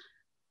think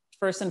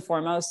first and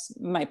foremost,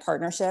 my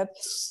partnership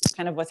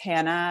kind of with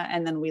Hannah.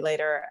 And then we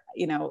later,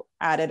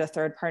 added a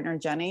third partner,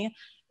 Jenny.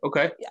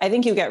 Okay. I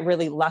think you get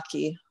really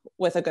lucky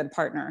with a good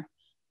partner.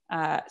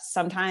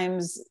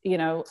 Sometimes,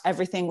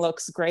 everything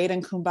looks great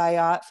and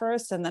kumbaya at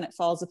first, and then it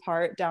falls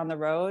apart down the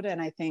road.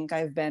 And I think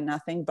I've been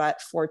nothing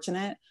but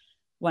fortunate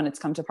when it's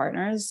come to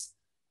partners.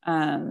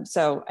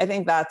 So I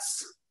think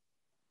that's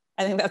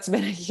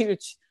been a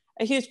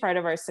huge part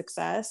of our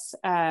success.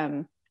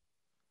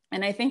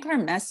 And I think our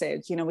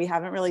message, we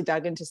haven't really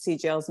dug into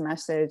CGL's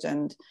message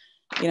and,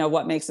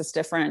 what makes us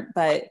different,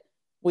 but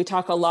we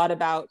talk a lot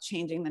about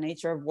changing the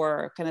nature of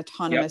work and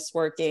autonomous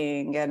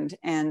working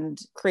and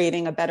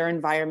creating a better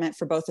environment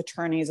for both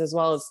attorneys as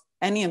well as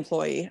any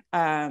employee.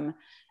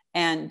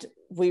 And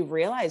we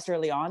realized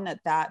early on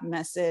that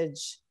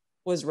message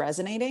was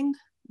resonating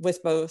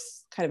with both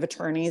kind of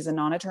attorneys and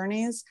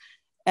non-attorneys.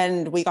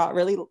 And we got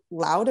really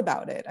loud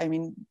about it. I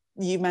mean,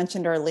 you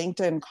mentioned our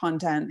LinkedIn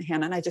content.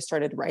 Hannah and I just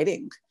started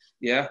writing.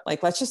 Yeah.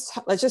 Like, let's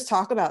just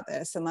talk about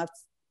this, and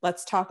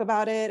let's talk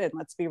about it, and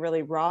let's be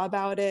really raw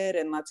about it,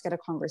 and let's get a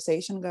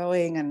conversation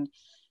going. And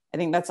I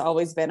think that's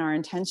always been our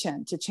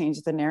intention, to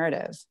change the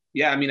narrative.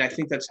 Yeah. I mean, I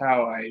think that's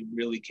how I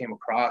really came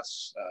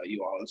across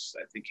you all.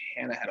 I think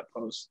Hannah had a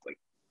post like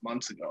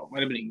months ago,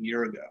 might've been a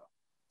year ago.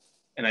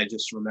 And I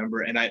just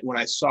remember, and when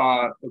I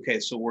saw, okay,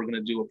 so we're going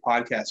to do a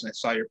podcast, and I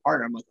saw your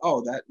partner, I'm like,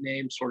 oh, that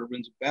name sort of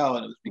rings a bell.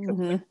 And it was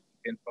because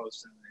LinkedIn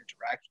posts and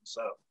interaction.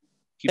 So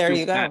keep there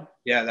doing you go. that.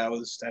 Yeah,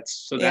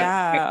 that's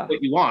Yeah.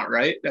 what you want,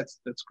 right? That's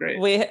great.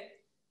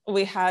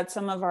 We had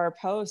some of our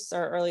posts,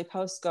 our early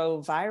posts,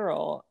 go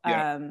viral.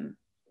 Yeah.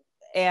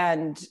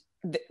 And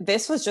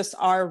this was just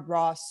our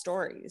raw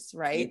stories,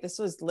 right? Yeah. This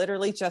was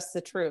literally just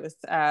the truth.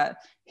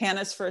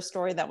 Hannah's first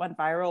story that went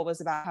viral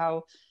was about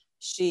how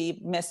she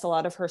missed a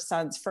lot of her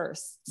son's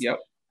firsts. Yep.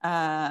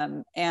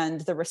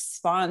 And the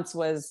response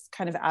was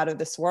kind of out of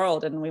this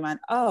world. And we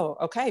went, oh,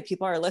 okay,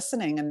 people are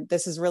listening and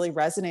this is really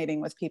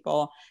resonating with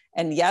people.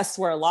 And yes,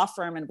 we're a law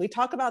firm and we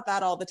talk about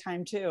that all the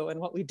time too, and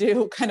what we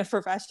do kind of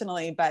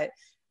professionally, but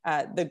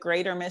the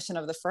greater mission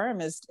of the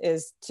firm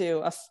is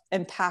to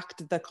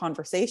impact the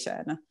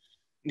conversation.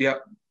 Yeah,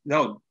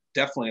 no,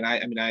 definitely. And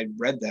I mean, I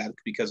read that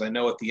because I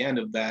know at the end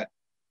of that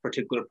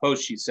particular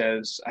post, she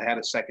says, I had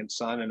a second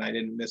son and I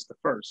didn't miss the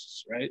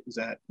firsts, right? Is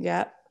that?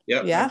 Yeah.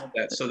 Yep, Yeah. I know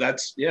that. So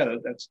that's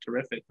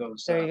terrific.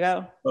 Those there you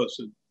go.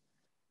 posts.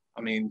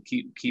 I mean,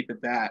 keep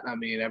it that. I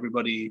mean,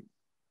 everybody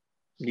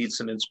needs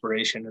some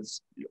inspiration,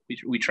 as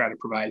we try to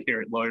provide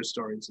here at Lawyer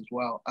Stories as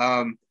well.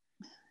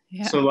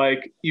 Yeah. So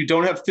like, you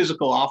don't have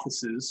physical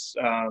offices.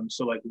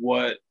 So like,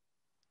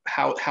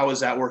 how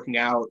is that working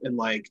out? And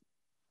like,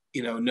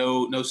 you know,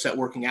 no set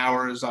working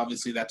hours.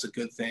 Obviously, that's a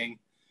good thing.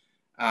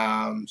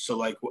 So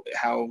like,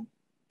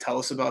 tell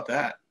us about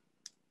that.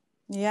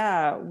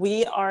 Yeah,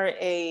 we are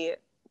a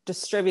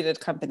distributed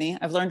company.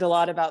 I've learned a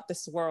lot about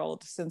this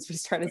world since we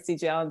started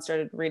CGL and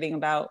started reading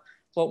about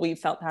what we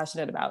felt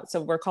passionate about.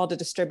 So we're called a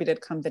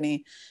distributed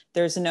company.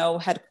 There's no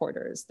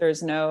headquarters.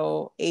 There's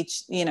no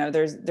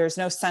there's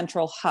no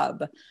central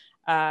hub.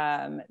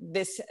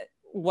 This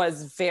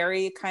was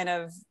very kind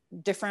of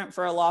different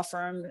for a law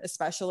firm,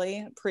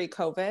 especially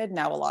pre-COVID.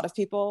 Now a lot of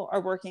people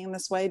are working in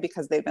this way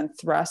because they've been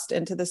thrust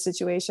into the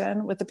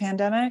situation with the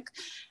pandemic.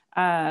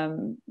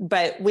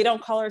 But we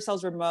don't call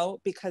ourselves remote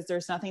because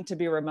there's nothing to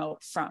be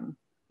remote from.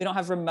 We don't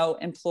have remote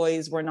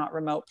employees. We're not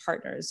remote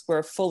partners.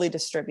 We're fully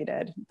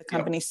distributed. The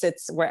company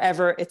sits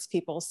wherever its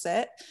people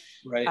sit.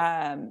 Right.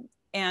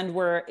 And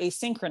we're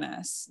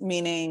asynchronous,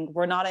 meaning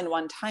we're not in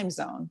one time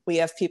zone. We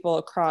have people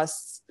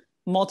across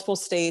multiple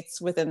states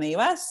within the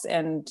US.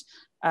 And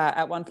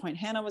at one point,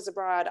 Hannah was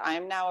abroad. I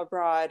am now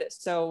abroad.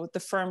 So the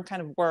firm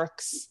kind of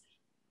works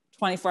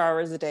 24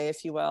 hours a day,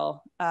 if you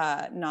will,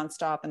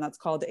 nonstop. And that's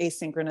called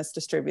asynchronous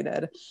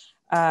distributed.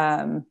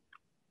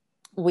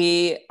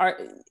 We are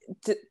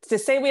to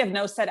say we have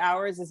no set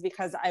hours is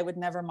because I would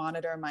never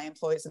monitor my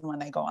employees and when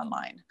they go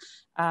online.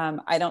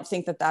 I don't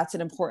think that that's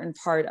an important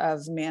part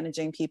of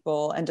managing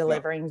people and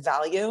delivering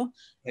value.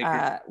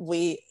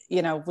 We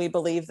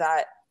believe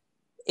that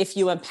if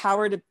you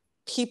empower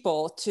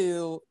people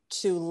to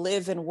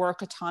live and work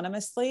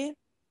autonomously,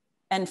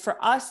 and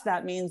for us,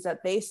 that means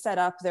that they set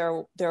up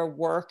their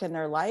work and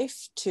their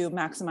life to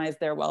maximize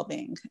their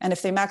well-being. And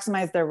if they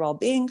maximize their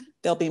well-being,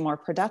 they'll be more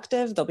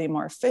productive, they'll be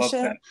more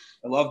efficient.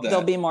 I love that.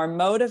 They'll be more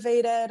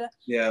motivated.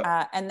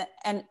 Yeah.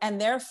 And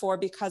therefore,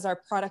 because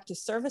our product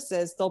is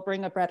services, they'll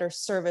bring a better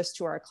service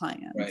to our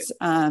clients.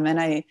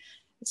 Right.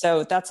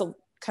 So that's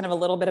kind of a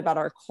little bit about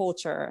our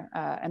culture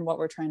and what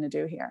we're trying to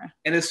do here.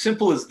 And as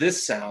simple as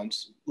this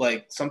sounds,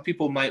 like some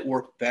people might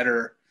work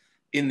better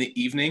in the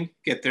evening,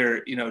 get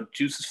their,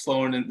 juices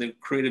flowing and the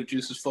creative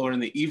juices flowing in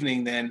the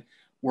evening than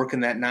working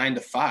that 9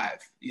 to 5,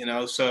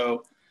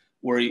 so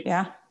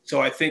so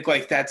I think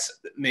like that's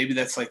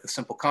like the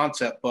simple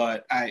concept,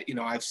 but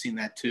I've seen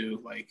that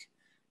too, like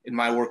in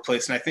my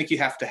workplace. And I think you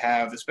have to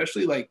have,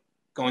 especially like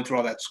going through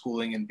all that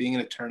schooling and being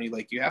an attorney,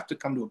 like you have to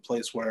come to a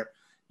place where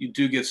you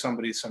do give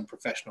somebody some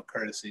professional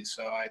courtesy.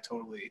 So I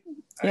agree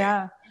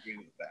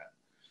with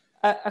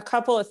that. A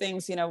couple of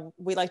things,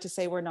 we like to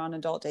say we're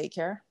non-adult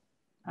daycare.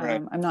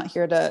 Right. I'm not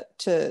here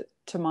to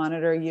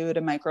monitor you,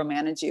 to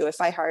micromanage you. If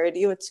I hired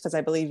you, it's because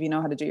I believe you know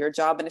how to do your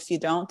job. And if you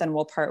don't, then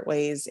we'll part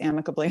ways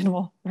amicably and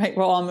we'll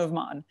all move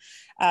on.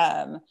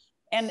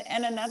 And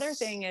another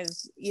thing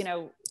is,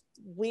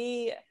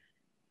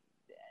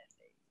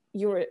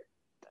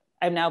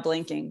 I'm now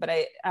blinking, but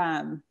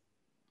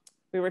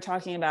we were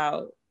talking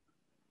about,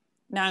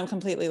 now I'm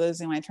completely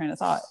losing my train of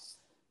thought.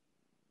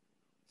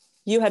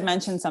 You had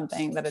mentioned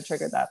something that had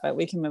triggered that, but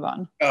we can move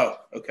on. Oh,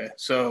 okay.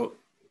 So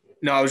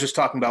no, I was just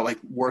talking about like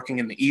working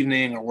in the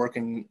evening or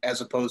working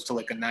as opposed to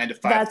like a 9 to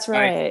 5. That's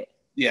right.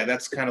 Yeah,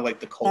 that's kind of like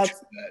the culture.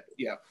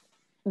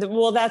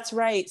 Well, that's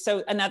right.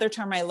 So another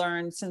term I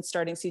learned since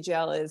starting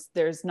CGL is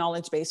there's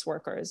knowledge-based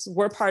workers.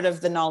 We're part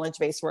of the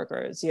knowledge-based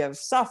workers. You have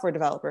software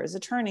developers,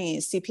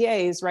 attorneys,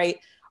 CPAs, right?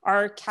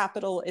 Our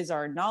capital is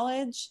our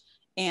knowledge,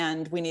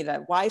 and we need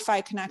a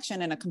Wi-Fi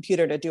connection and a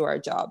computer to do our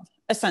job,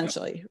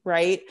 essentially,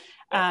 right?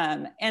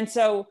 And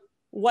so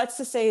what's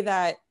to say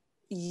that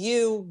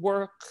you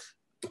work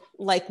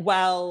like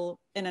well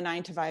in a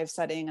 9 to 5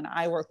 setting and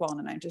I work well in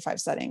a 9 to 5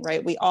 setting,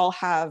 right? We all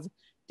have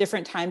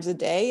different times a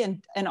day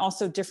and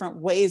also different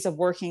ways of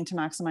working to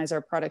maximize our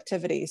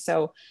productivity.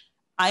 So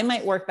I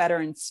might work better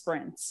in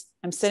sprints.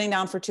 I'm sitting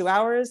down for 2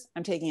 hours.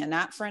 I'm taking a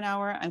nap for an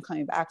hour. I'm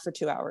coming back for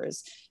 2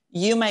 hours.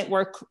 You might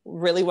work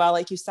really well,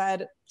 like you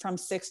said, from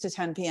 6 to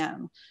 10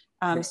 p.m.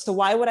 So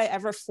why would I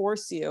ever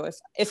force you?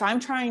 If I'm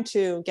trying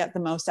to get the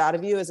most out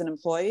of you as an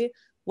employee,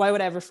 why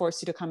would I ever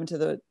force you to come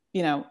into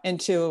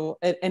into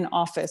an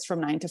office from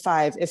 9 to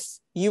 5 if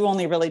you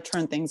only really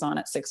turn things on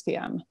at 6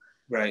 p.m.?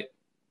 Right.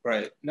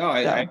 No,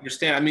 I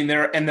understand. I mean,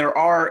 there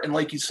are, and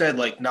like you said,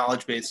 like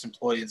knowledge-based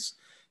employees,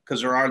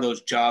 because there are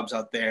those jobs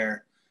out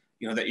there,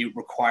 that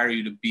require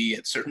you to be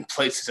at certain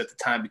places at the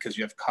time because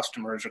you have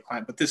customers or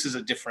clients. But this is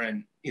a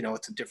different,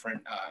 it's a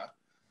different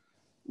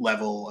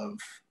level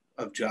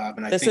of job.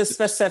 And this is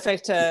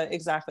specific to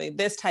exactly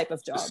this type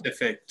of job.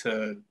 Specific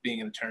to being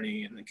an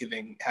attorney and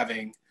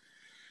having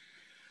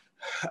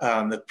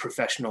the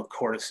professional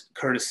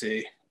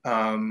courtesy.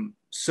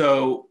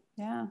 So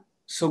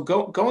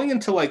going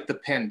into like the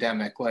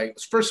pandemic, like,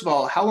 first of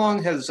all, how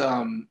long has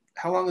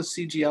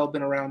CGL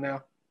been around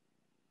now?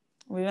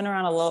 We've been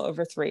around a little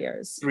over 3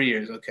 years. 3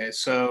 years. Okay.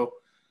 So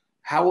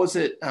how was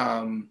it?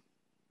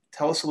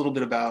 Tell us a little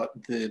bit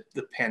about the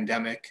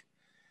pandemic,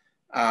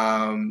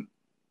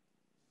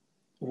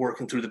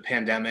 working through the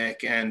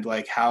pandemic, and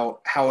like how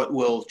it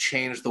will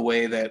change the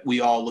way that we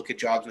all look at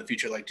jobs in the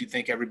future. Like, do you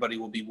think everybody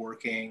will be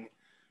working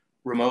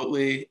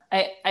remotely?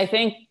 I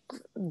think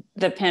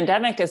the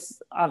pandemic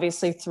has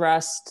obviously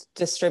thrust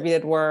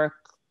distributed work.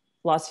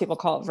 Lots of people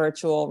call it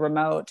virtual,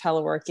 remote,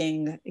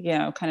 teleworking,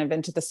 kind of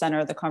into the center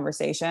of the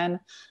conversation.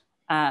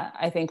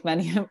 I think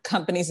many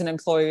companies and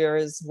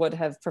employers would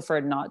have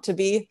preferred not to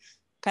be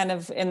kind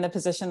of in the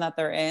position that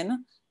they're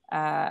in.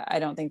 I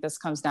don't think this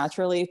comes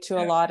naturally to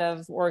a lot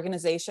of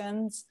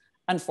organizations,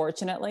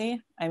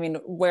 unfortunately. I mean,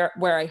 where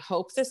I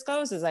hope this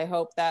goes is I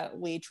hope that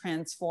we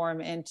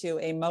transform into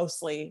a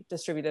mostly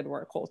distributed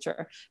work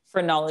culture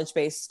for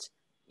knowledge-based,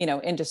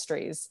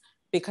 industries,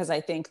 because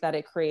I think that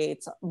it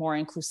creates more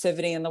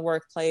inclusivity in the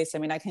workplace. I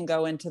mean, I can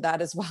go into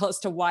that as well as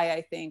to why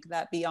I think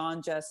that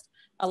beyond just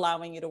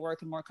allowing you to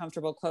work in more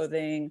comfortable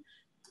clothing,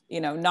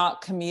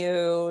 not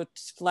commute,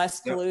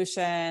 less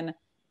pollution,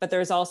 but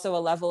there's also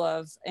a level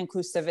of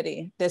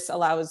inclusivity. This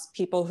allows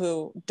people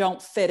who don't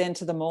fit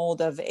into the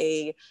mold of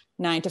a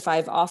 9 to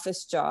 5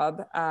 office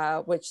job,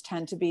 which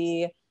tend to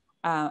be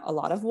a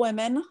lot of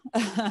women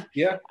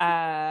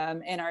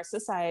in our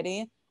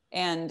society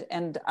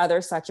and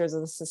other sectors of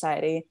the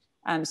society.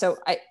 So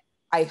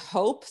I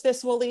hope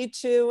this will lead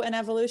to an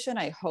evolution.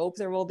 I hope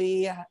there will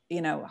be,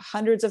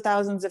 hundreds of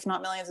thousands, if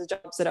not millions of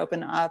jobs that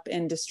open up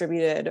in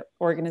distributed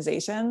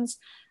organizations.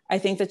 I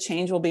think the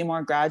change will be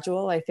more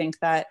gradual. I think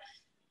that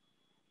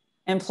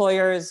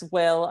employers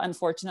will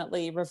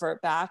unfortunately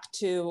revert back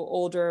to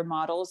older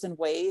models and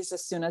ways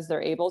as soon as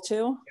they're able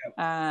to.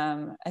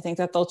 I think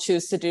that they'll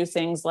choose to do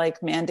things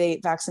like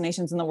mandate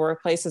vaccinations in the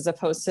workplace as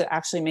opposed to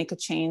actually make a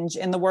change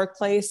in the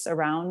workplace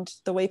around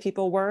the way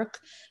people work.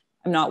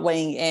 I'm not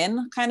weighing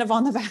in kind of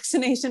on the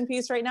vaccination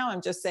piece right now.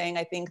 I'm just saying,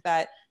 I think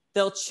that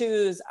they'll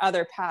choose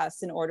other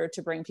paths in order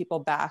to bring people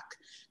back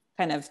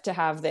kind of to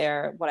have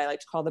their, what I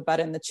like to call the butt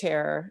in the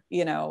chair,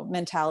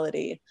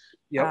 mentality.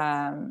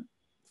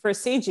 For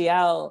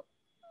CGL,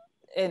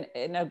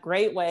 in a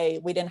great way,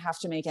 we didn't have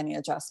to make any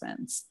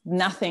adjustments.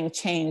 Nothing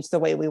changed the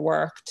way we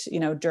worked,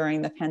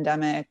 during the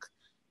pandemic.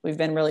 We've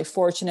been really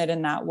fortunate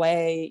in that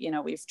way.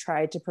 We've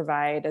tried to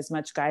provide as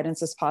much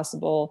guidance as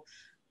possible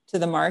to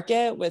the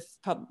market with,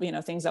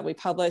 things that we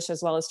publish,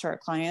 as well as to our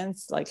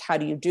clients, like, how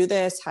do you do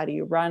this? How do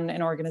you run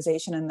an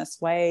organization in this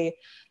way?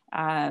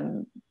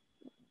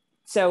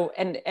 So,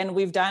 and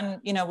we've done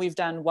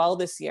well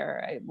this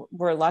year.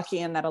 We're lucky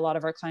in that a lot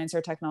of our clients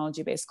are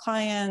technology-based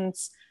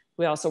clients.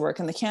 We also work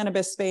in the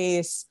cannabis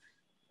space.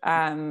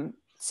 Some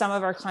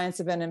of our clients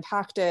have been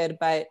impacted,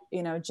 but,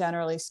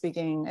 generally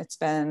speaking, it's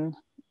been,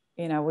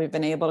 we've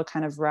been able to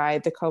kind of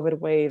ride the COVID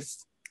wave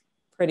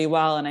pretty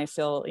well. And I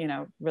feel,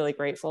 really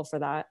grateful for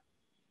that.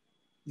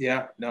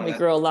 Yeah, no, we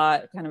grew a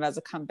lot kind of as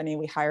a company.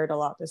 We hired a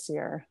lot this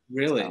year.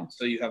 Really?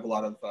 So you have a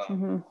lot of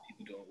people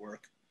doing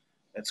work.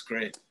 That's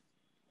great.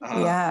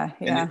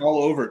 And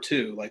all over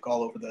too, like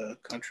all over the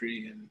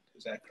country. And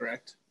is that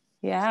correct?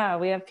 Yeah,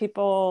 we have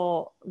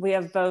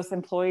both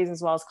employees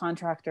as well as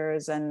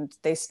contractors, and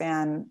they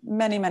span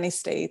many, many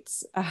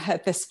states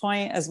at this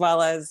point, as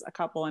well as a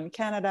couple in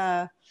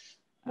Canada.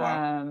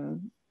 Wow.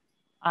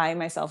 I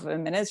myself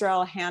am in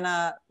Israel.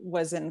 Hannah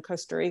was in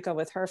Costa Rica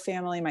with her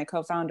family, my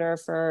co-founder,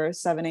 for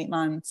 7-8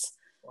 months.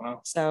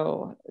 Wow.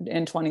 So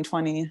in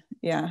 2020,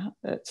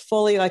 it's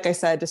fully, like I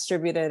said,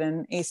 distributed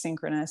and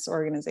asynchronous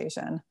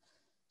organization.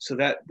 So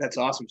that's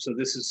awesome. So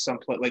this is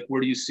like,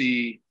 where do you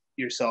see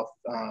yourself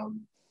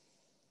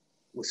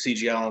with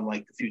CGL in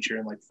like the future,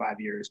 in like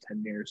 5 years,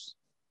 10 years?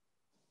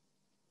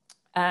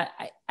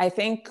 I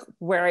think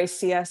where I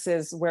see us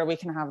is where we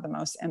can have the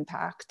most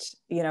impact.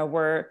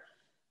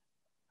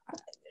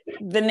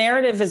 The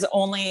narrative is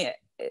only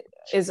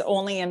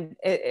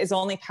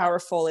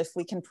powerful if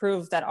we can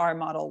prove that our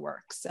model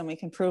works, and we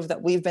can prove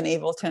that we've been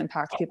able to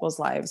impact people's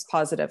lives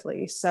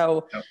positively.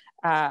 So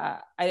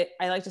I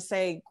like to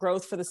say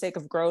growth for the sake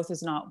of growth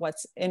is not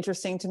what's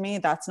interesting to me.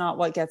 That's not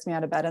what gets me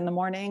out of bed in the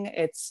morning.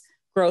 It's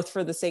growth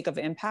for the sake of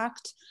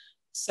impact.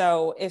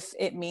 So if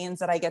it means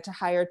that I get to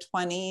hire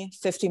 20,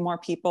 50 more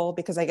people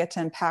because I get to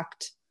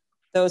impact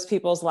those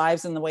people's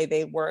lives and the way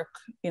they work,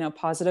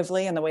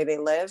 positively, and the way they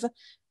live,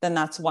 then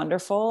that's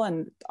wonderful.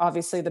 And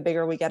obviously the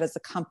bigger we get as a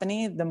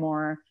company, the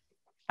more,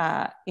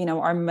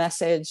 our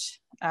message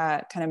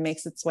kind of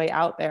makes its way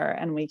out there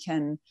and we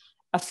can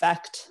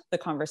affect the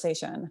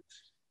conversation.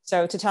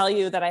 So to tell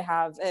you that I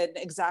have an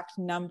exact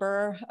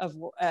number of,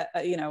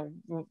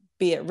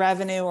 be it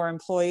revenue or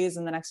employees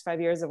in the next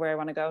 5 years of where I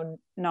want to go,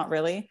 not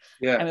really.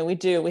 Yeah. I mean,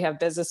 we have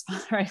business,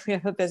 right? We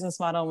have a business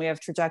model and we have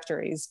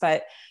trajectories,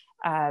 but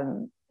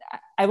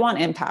I want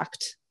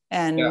impact,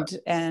 and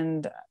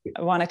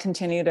I want to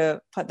continue to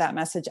put that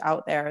message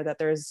out there that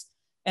there's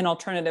an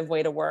alternative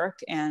way to work.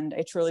 And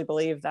I truly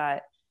believe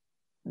that,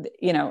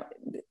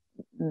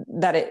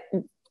 that it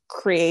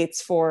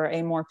creates for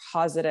a more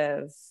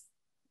positive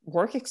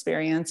work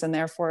experience and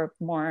therefore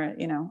more,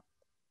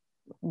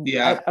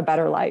 a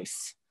better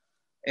life.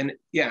 And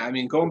I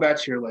mean, going back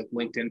to your like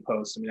LinkedIn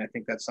posts, I mean, I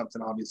think that's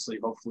something obviously,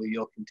 hopefully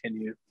you'll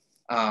continue,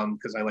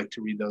 because I like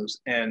to read those.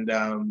 And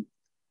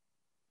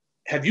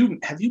have you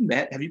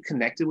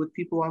connected with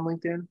people on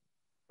LinkedIn,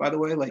 by the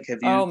way? Like, have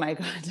you? Oh my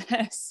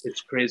goodness.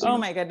 It's crazy. Oh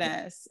my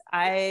goodness.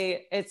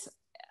 I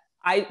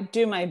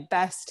do my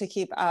best to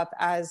keep up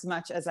as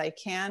much as I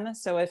can.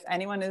 So if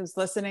anyone who's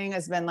listening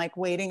has been like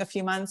waiting a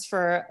few months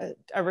for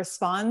a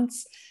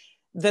response,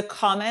 the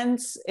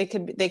comments, they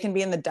can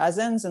be in the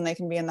dozens and they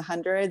can be in the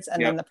hundreds.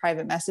 And then the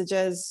private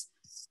messages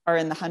are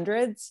in the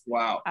hundreds.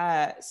 Wow.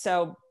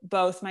 So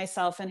both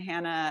myself and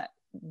Hannah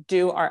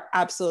do our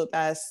absolute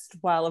best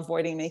while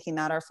avoiding making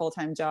that our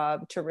full-time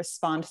job to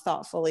respond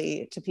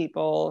thoughtfully to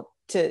people,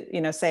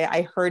 to, say,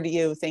 I heard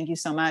you, thank you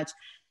so much.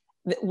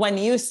 When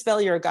you spill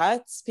your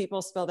guts,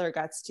 people spill their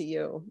guts to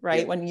you,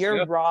 right? When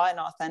you're raw and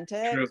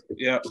authentic,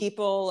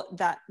 people,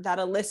 that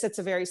elicits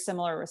a very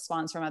similar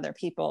response from other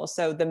people.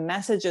 So the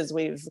messages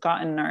we've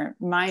gotten are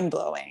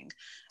mind-blowing.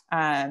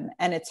 And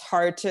it's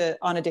hard to,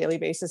 on a daily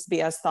basis,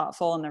 be as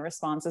thoughtful in the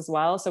response as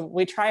well. So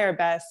we try our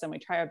best, and we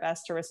try our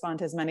best to respond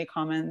to as many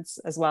comments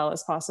as well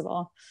as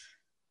possible.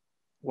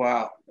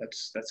 Wow,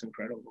 that's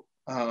incredible.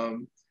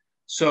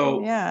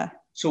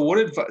 So what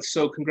advice?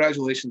 So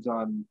congratulations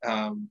on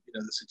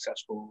the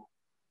successful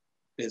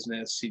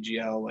business,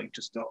 CGL, like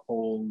just the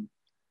whole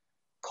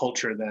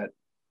culture that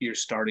you're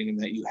starting and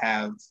that you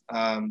have.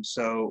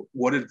 So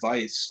what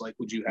advice like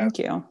would you have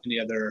for any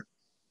other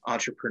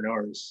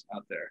entrepreneurs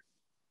out there?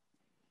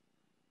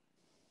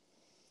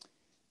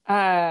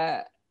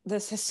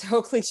 This is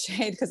so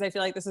cliched because I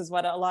feel like this is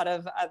what a lot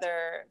of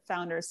other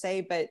founders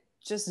say, but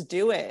just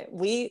do it.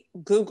 We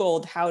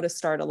Googled how to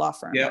start a law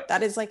firm.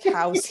 That is like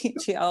how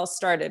CGL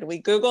started.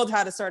 We Googled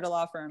how to start a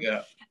law firm,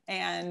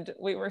 and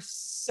we were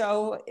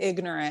so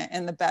ignorant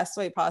in the best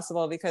way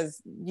possible,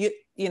 because we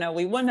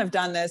wouldn't have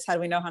done this had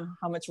we known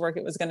how much work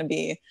it was going to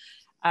be,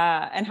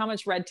 and how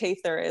much red tape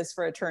there is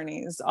for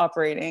attorneys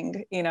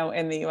operating,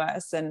 in the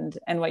US, and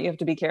what you have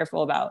to be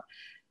careful about.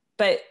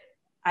 But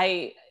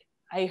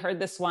I heard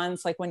this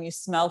once, like, when you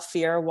smell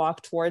fear,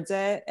 walk towards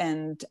it.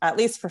 And at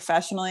least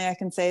professionally, I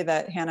can say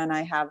that Hannah and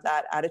I have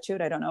that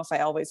attitude. I don't know if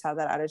I always have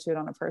that attitude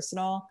on a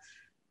personal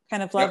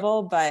kind of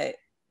level, but,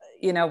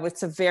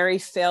 it's a very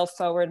fail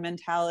forward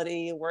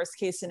mentality. Worst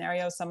case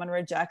scenario, someone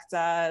rejects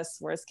us.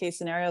 Worst case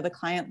scenario, the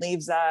client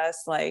leaves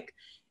us. Like,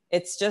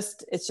 it's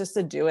just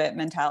a do it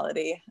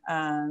mentality.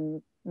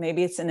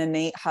 Maybe it's an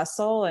innate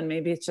hustle, and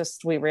maybe it's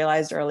just, we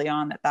realized early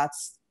on that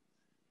that's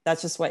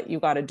just what you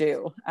got to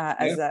do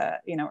as a,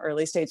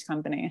 early stage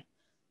company.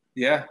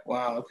 Yeah.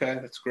 Wow. Okay.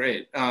 That's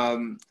great.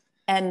 And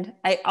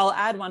I'll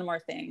add one more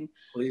thing.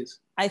 Please.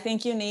 I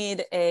think you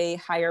need a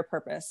higher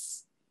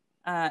purpose.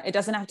 It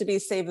doesn't have to be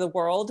save the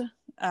world,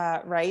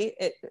 right?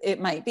 It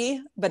might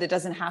be, but it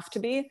doesn't have to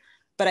be.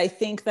 But I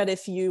think that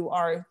if you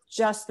are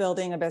just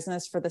building a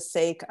business for the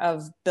sake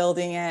of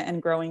building it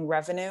and growing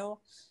revenue,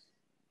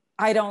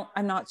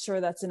 I'm not sure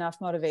that's enough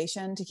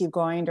motivation to keep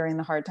going during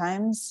the hard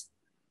times.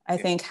 I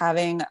think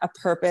having a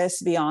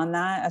purpose beyond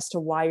that as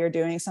to why you're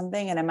doing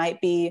something, and it might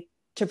be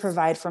to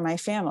provide for my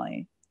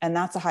family, and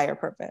that's a higher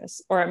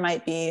purpose. Or it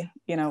might be,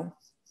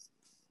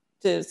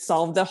 to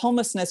solve the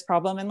homelessness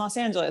problem in Los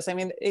Angeles. I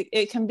mean,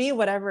 it can be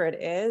whatever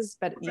it is,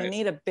 but you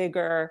need a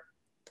bigger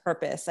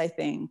purpose, I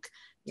think,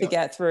 to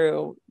get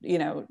through,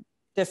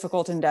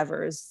 difficult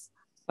endeavors,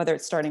 whether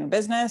it's starting a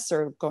business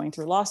or going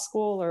through law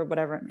school or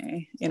whatever it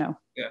may,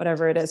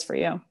 whatever it is for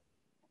you.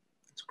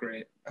 That's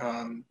great.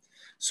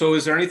 So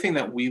is there anything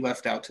that we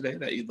left out today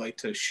that you'd like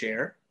to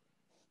share?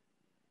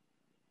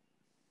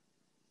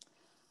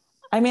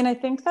 I mean, I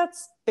think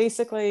that's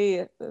basically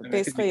it.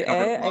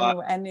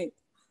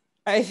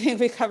 I think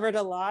we covered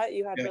a lot.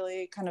 You had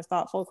really kind of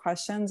thoughtful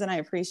questions, and I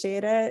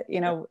appreciate it.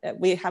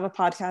 We have a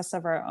podcast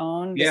of our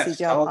own, the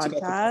CGL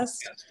podcast.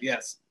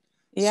 Yes.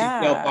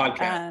 Yeah. CGL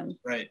podcast.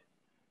 Right.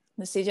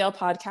 The CGL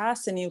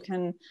podcast, and you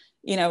can,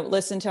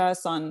 listen to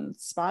us on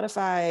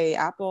Spotify,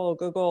 Apple,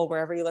 Google,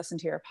 wherever you listen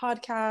to your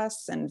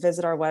podcasts, and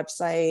visit our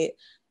website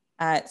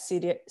at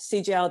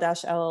cgl-llp.com.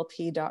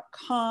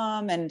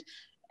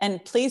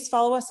 And please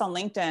follow us on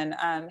LinkedIn.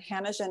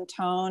 Hannah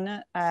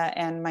Gentone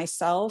and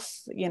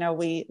myself,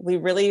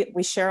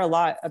 we share a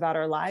lot about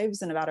our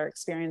lives and about our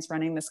experience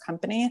running this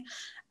company.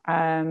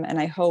 And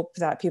I hope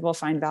that people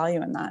find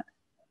value in that.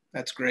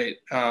 That's great.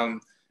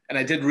 And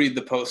I did read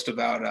the post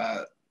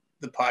about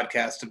the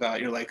podcast about,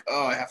 you're like,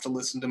 oh, I have to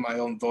listen to my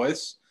own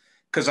voice.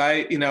 Because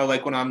I,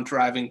 like when I'm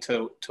driving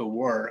to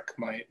work,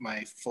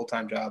 my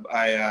full-time job,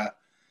 I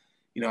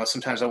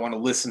sometimes I want to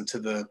listen to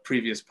the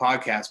previous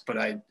podcast, but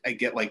I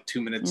get like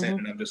 2 minutes in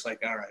and I'm just like,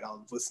 all right,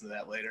 I'll listen to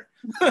that later.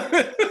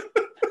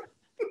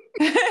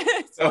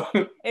 So.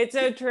 It's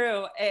so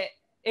true.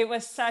 It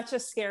was such a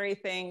scary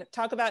thing.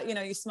 Talk about,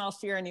 you smell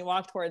fear and you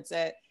walk towards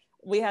it.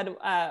 We have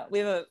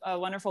a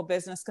wonderful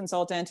business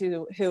consultant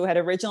who had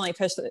originally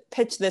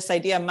pitched this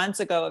idea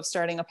months ago of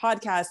starting a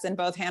podcast, and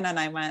both Hannah and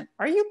I went,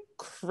 "Are you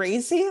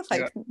crazy?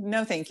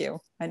 No, thank you.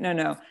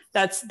 No,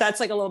 that's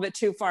like a little bit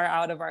too far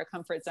out of our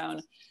comfort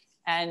zone."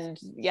 And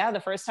yeah,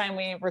 the first time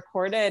we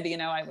recorded,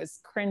 I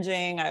was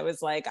cringing. I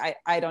was like,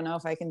 I don't know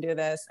if I can do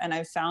this. And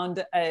I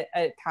found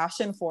a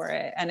passion for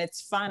it, and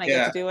it's fun. I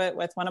get to do it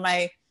with one of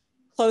my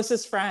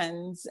closest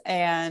friends,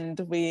 and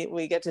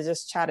we get to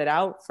just chat it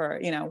out for,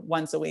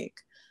 once a week.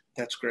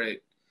 That's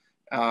great.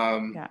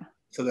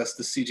 So that's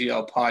the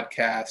CGL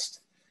podcast.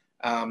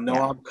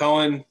 Noam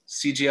Cohen,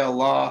 CGL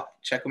Law.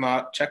 Check him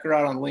out. Check her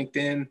out on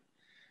LinkedIn.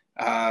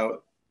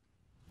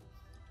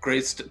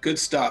 Good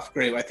stuff.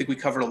 Great. I think we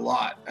covered a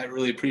lot. I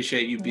really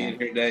appreciate you being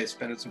here today,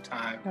 spending some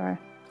time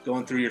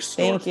going through your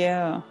story. Thank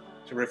you.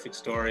 Terrific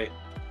story.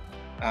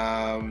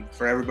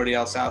 For everybody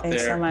else out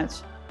Thanks there. Thanks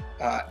so much.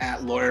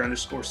 At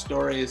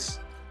lawyer_stories.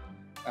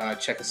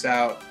 Check us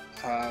out.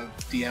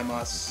 DM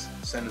us.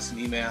 Send us an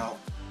email.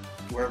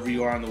 Wherever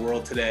you are in the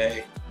world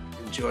today,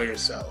 enjoy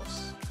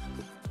yourselves.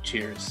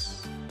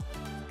 Cheers.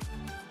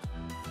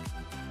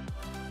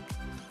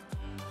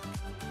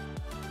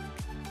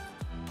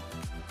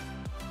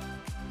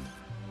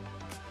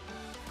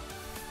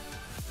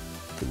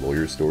 The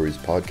Lawyer Stories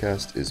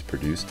podcast is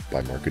produced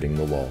by Marketing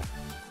the Law.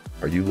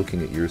 Are you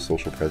looking at your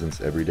social presence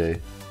every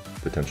day?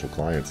 Potential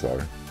clients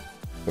are.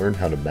 Learn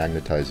how to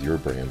magnetize your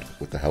brand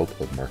with the help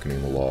of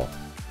Marketing the Law.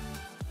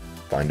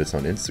 Find us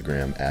on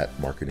Instagram at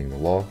Marketing the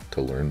Law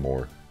to learn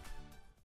more.